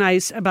super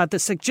nice about the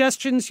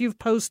suggestions you've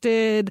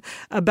posted,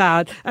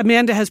 about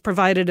Amanda has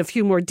provided a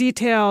few more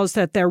details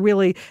that they're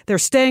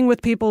staying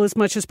with people as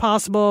much as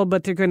possible,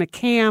 but they're going to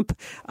camp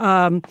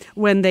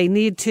when they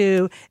need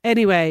to.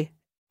 Anyway,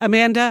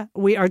 Amanda,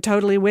 we are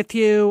totally with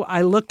you.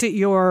 I looked at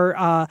your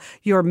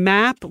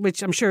map,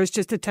 which I'm sure is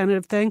just a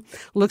tentative thing.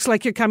 Looks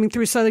like you're coming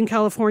through Southern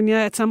California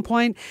at some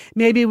point.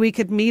 Maybe we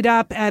could meet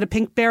up at a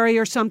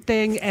Pinkberry or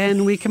something,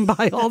 and we can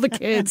buy all the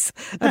kids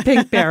a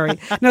Pinkberry.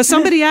 Now,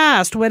 somebody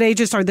asked, what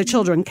ages are the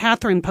children?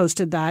 Catherine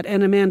posted that,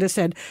 and Amanda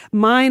said,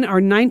 mine are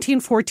 19,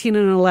 14,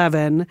 and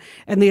 11,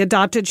 and the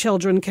adopted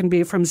children can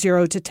be from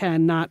 0 to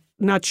 10, not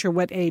sure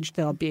what age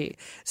they'll be.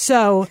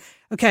 So,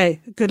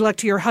 okay, good luck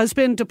to your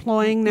husband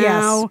deploying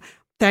now. Yes.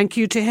 Thank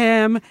you to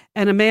him.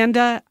 And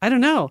Amanda, I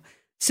don't know.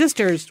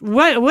 Sisters,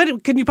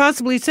 what can you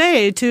possibly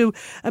say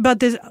about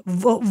this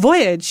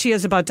voyage she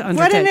is about to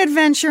undertake? What an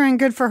adventure, and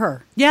good for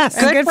her. Yes.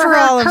 And good for her.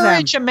 All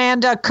courage, of them.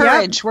 Amanda.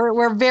 Courage. Yep.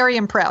 We're very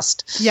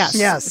impressed.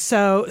 Yes.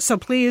 So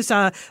please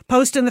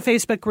post in the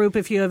Facebook group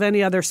if you have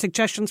any other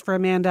suggestions for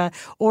Amanda,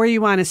 or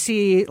you want to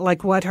see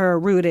like what her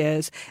route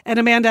is. And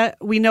Amanda,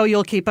 we know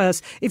you'll keep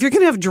us. If you're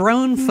going to have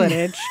drone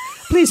footage,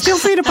 please feel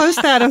free to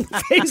post that on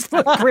the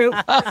Facebook group.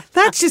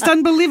 That's just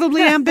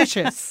unbelievably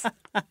ambitious.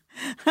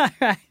 All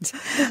right.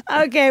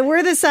 Okay,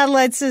 we're the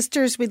Satellite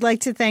Sisters. We'd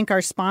like to thank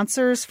our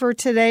sponsors for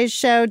today's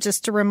show.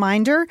 Just a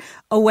reminder,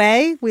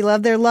 Away, we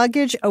love their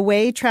luggage,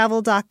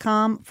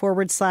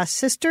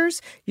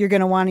 awaytravel.com/sisters. You're going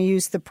to want to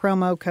use the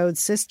promo code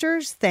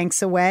SISTERS.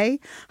 Thanks, Away.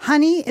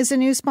 Honey is a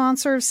new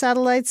sponsor of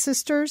Satellite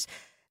Sisters.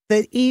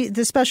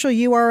 The special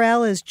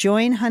URL is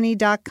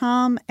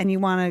joinhoney.com, and you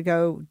want to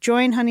go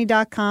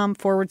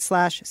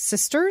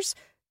joinhoney.com/sisters.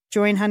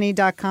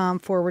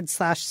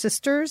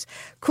 Joinhoney.com/sisters.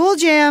 Cool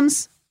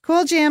Jams.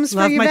 Cool Jams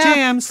Love my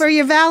jams. For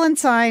your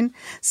Valentine.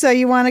 So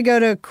you want to go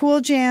to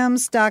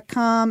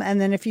cooljams.com, and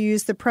then if you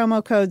use the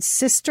promo code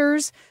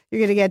SISTERS, you're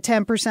going to get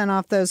 10%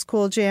 off those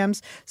Cool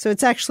Jams. So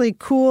it's actually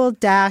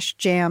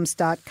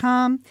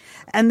cool-jams.com.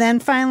 And then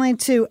finally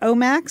to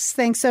Omax.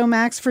 Thanks,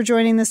 Omax, for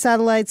joining the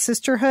Satellite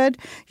Sisterhood.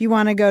 You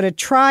want to go to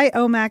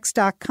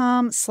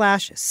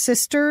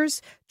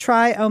tryomax.com/sisters.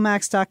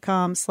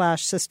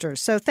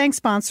 tryomax.com/sisters. So thanks,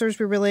 sponsors.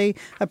 We really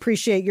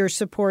appreciate your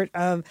support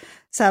of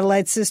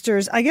Satellite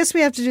Sisters. I guess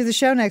we have to do the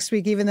show next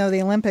week, even though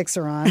the Olympics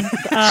are on.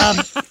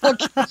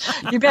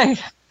 You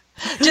bet.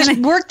 Just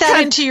work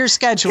that into your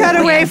schedule. Cut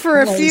away for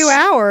a few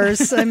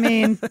hours. I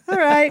mean, all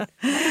right.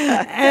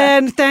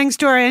 And thanks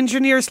to our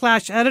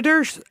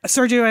engineer/editor,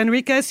 Sergio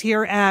Enriquez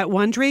here at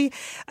Wondery.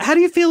 How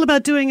do you feel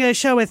about doing a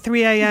show at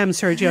 3 a.m.,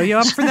 Sergio? You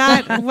up for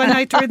that one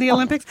night during the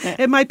Olympics?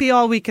 It might be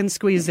all we can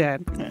squeeze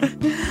in.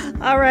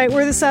 All right.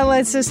 We're the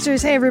Satellite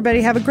Sisters. Hey,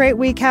 everybody. Have a great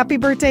week. Happy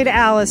birthday to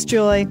Alice,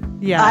 Julie.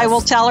 Yes. I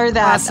will tell her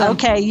that. Awesome.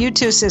 Okay. You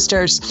too,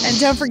 sisters. And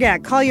don't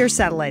forget, call your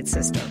satellite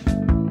sister.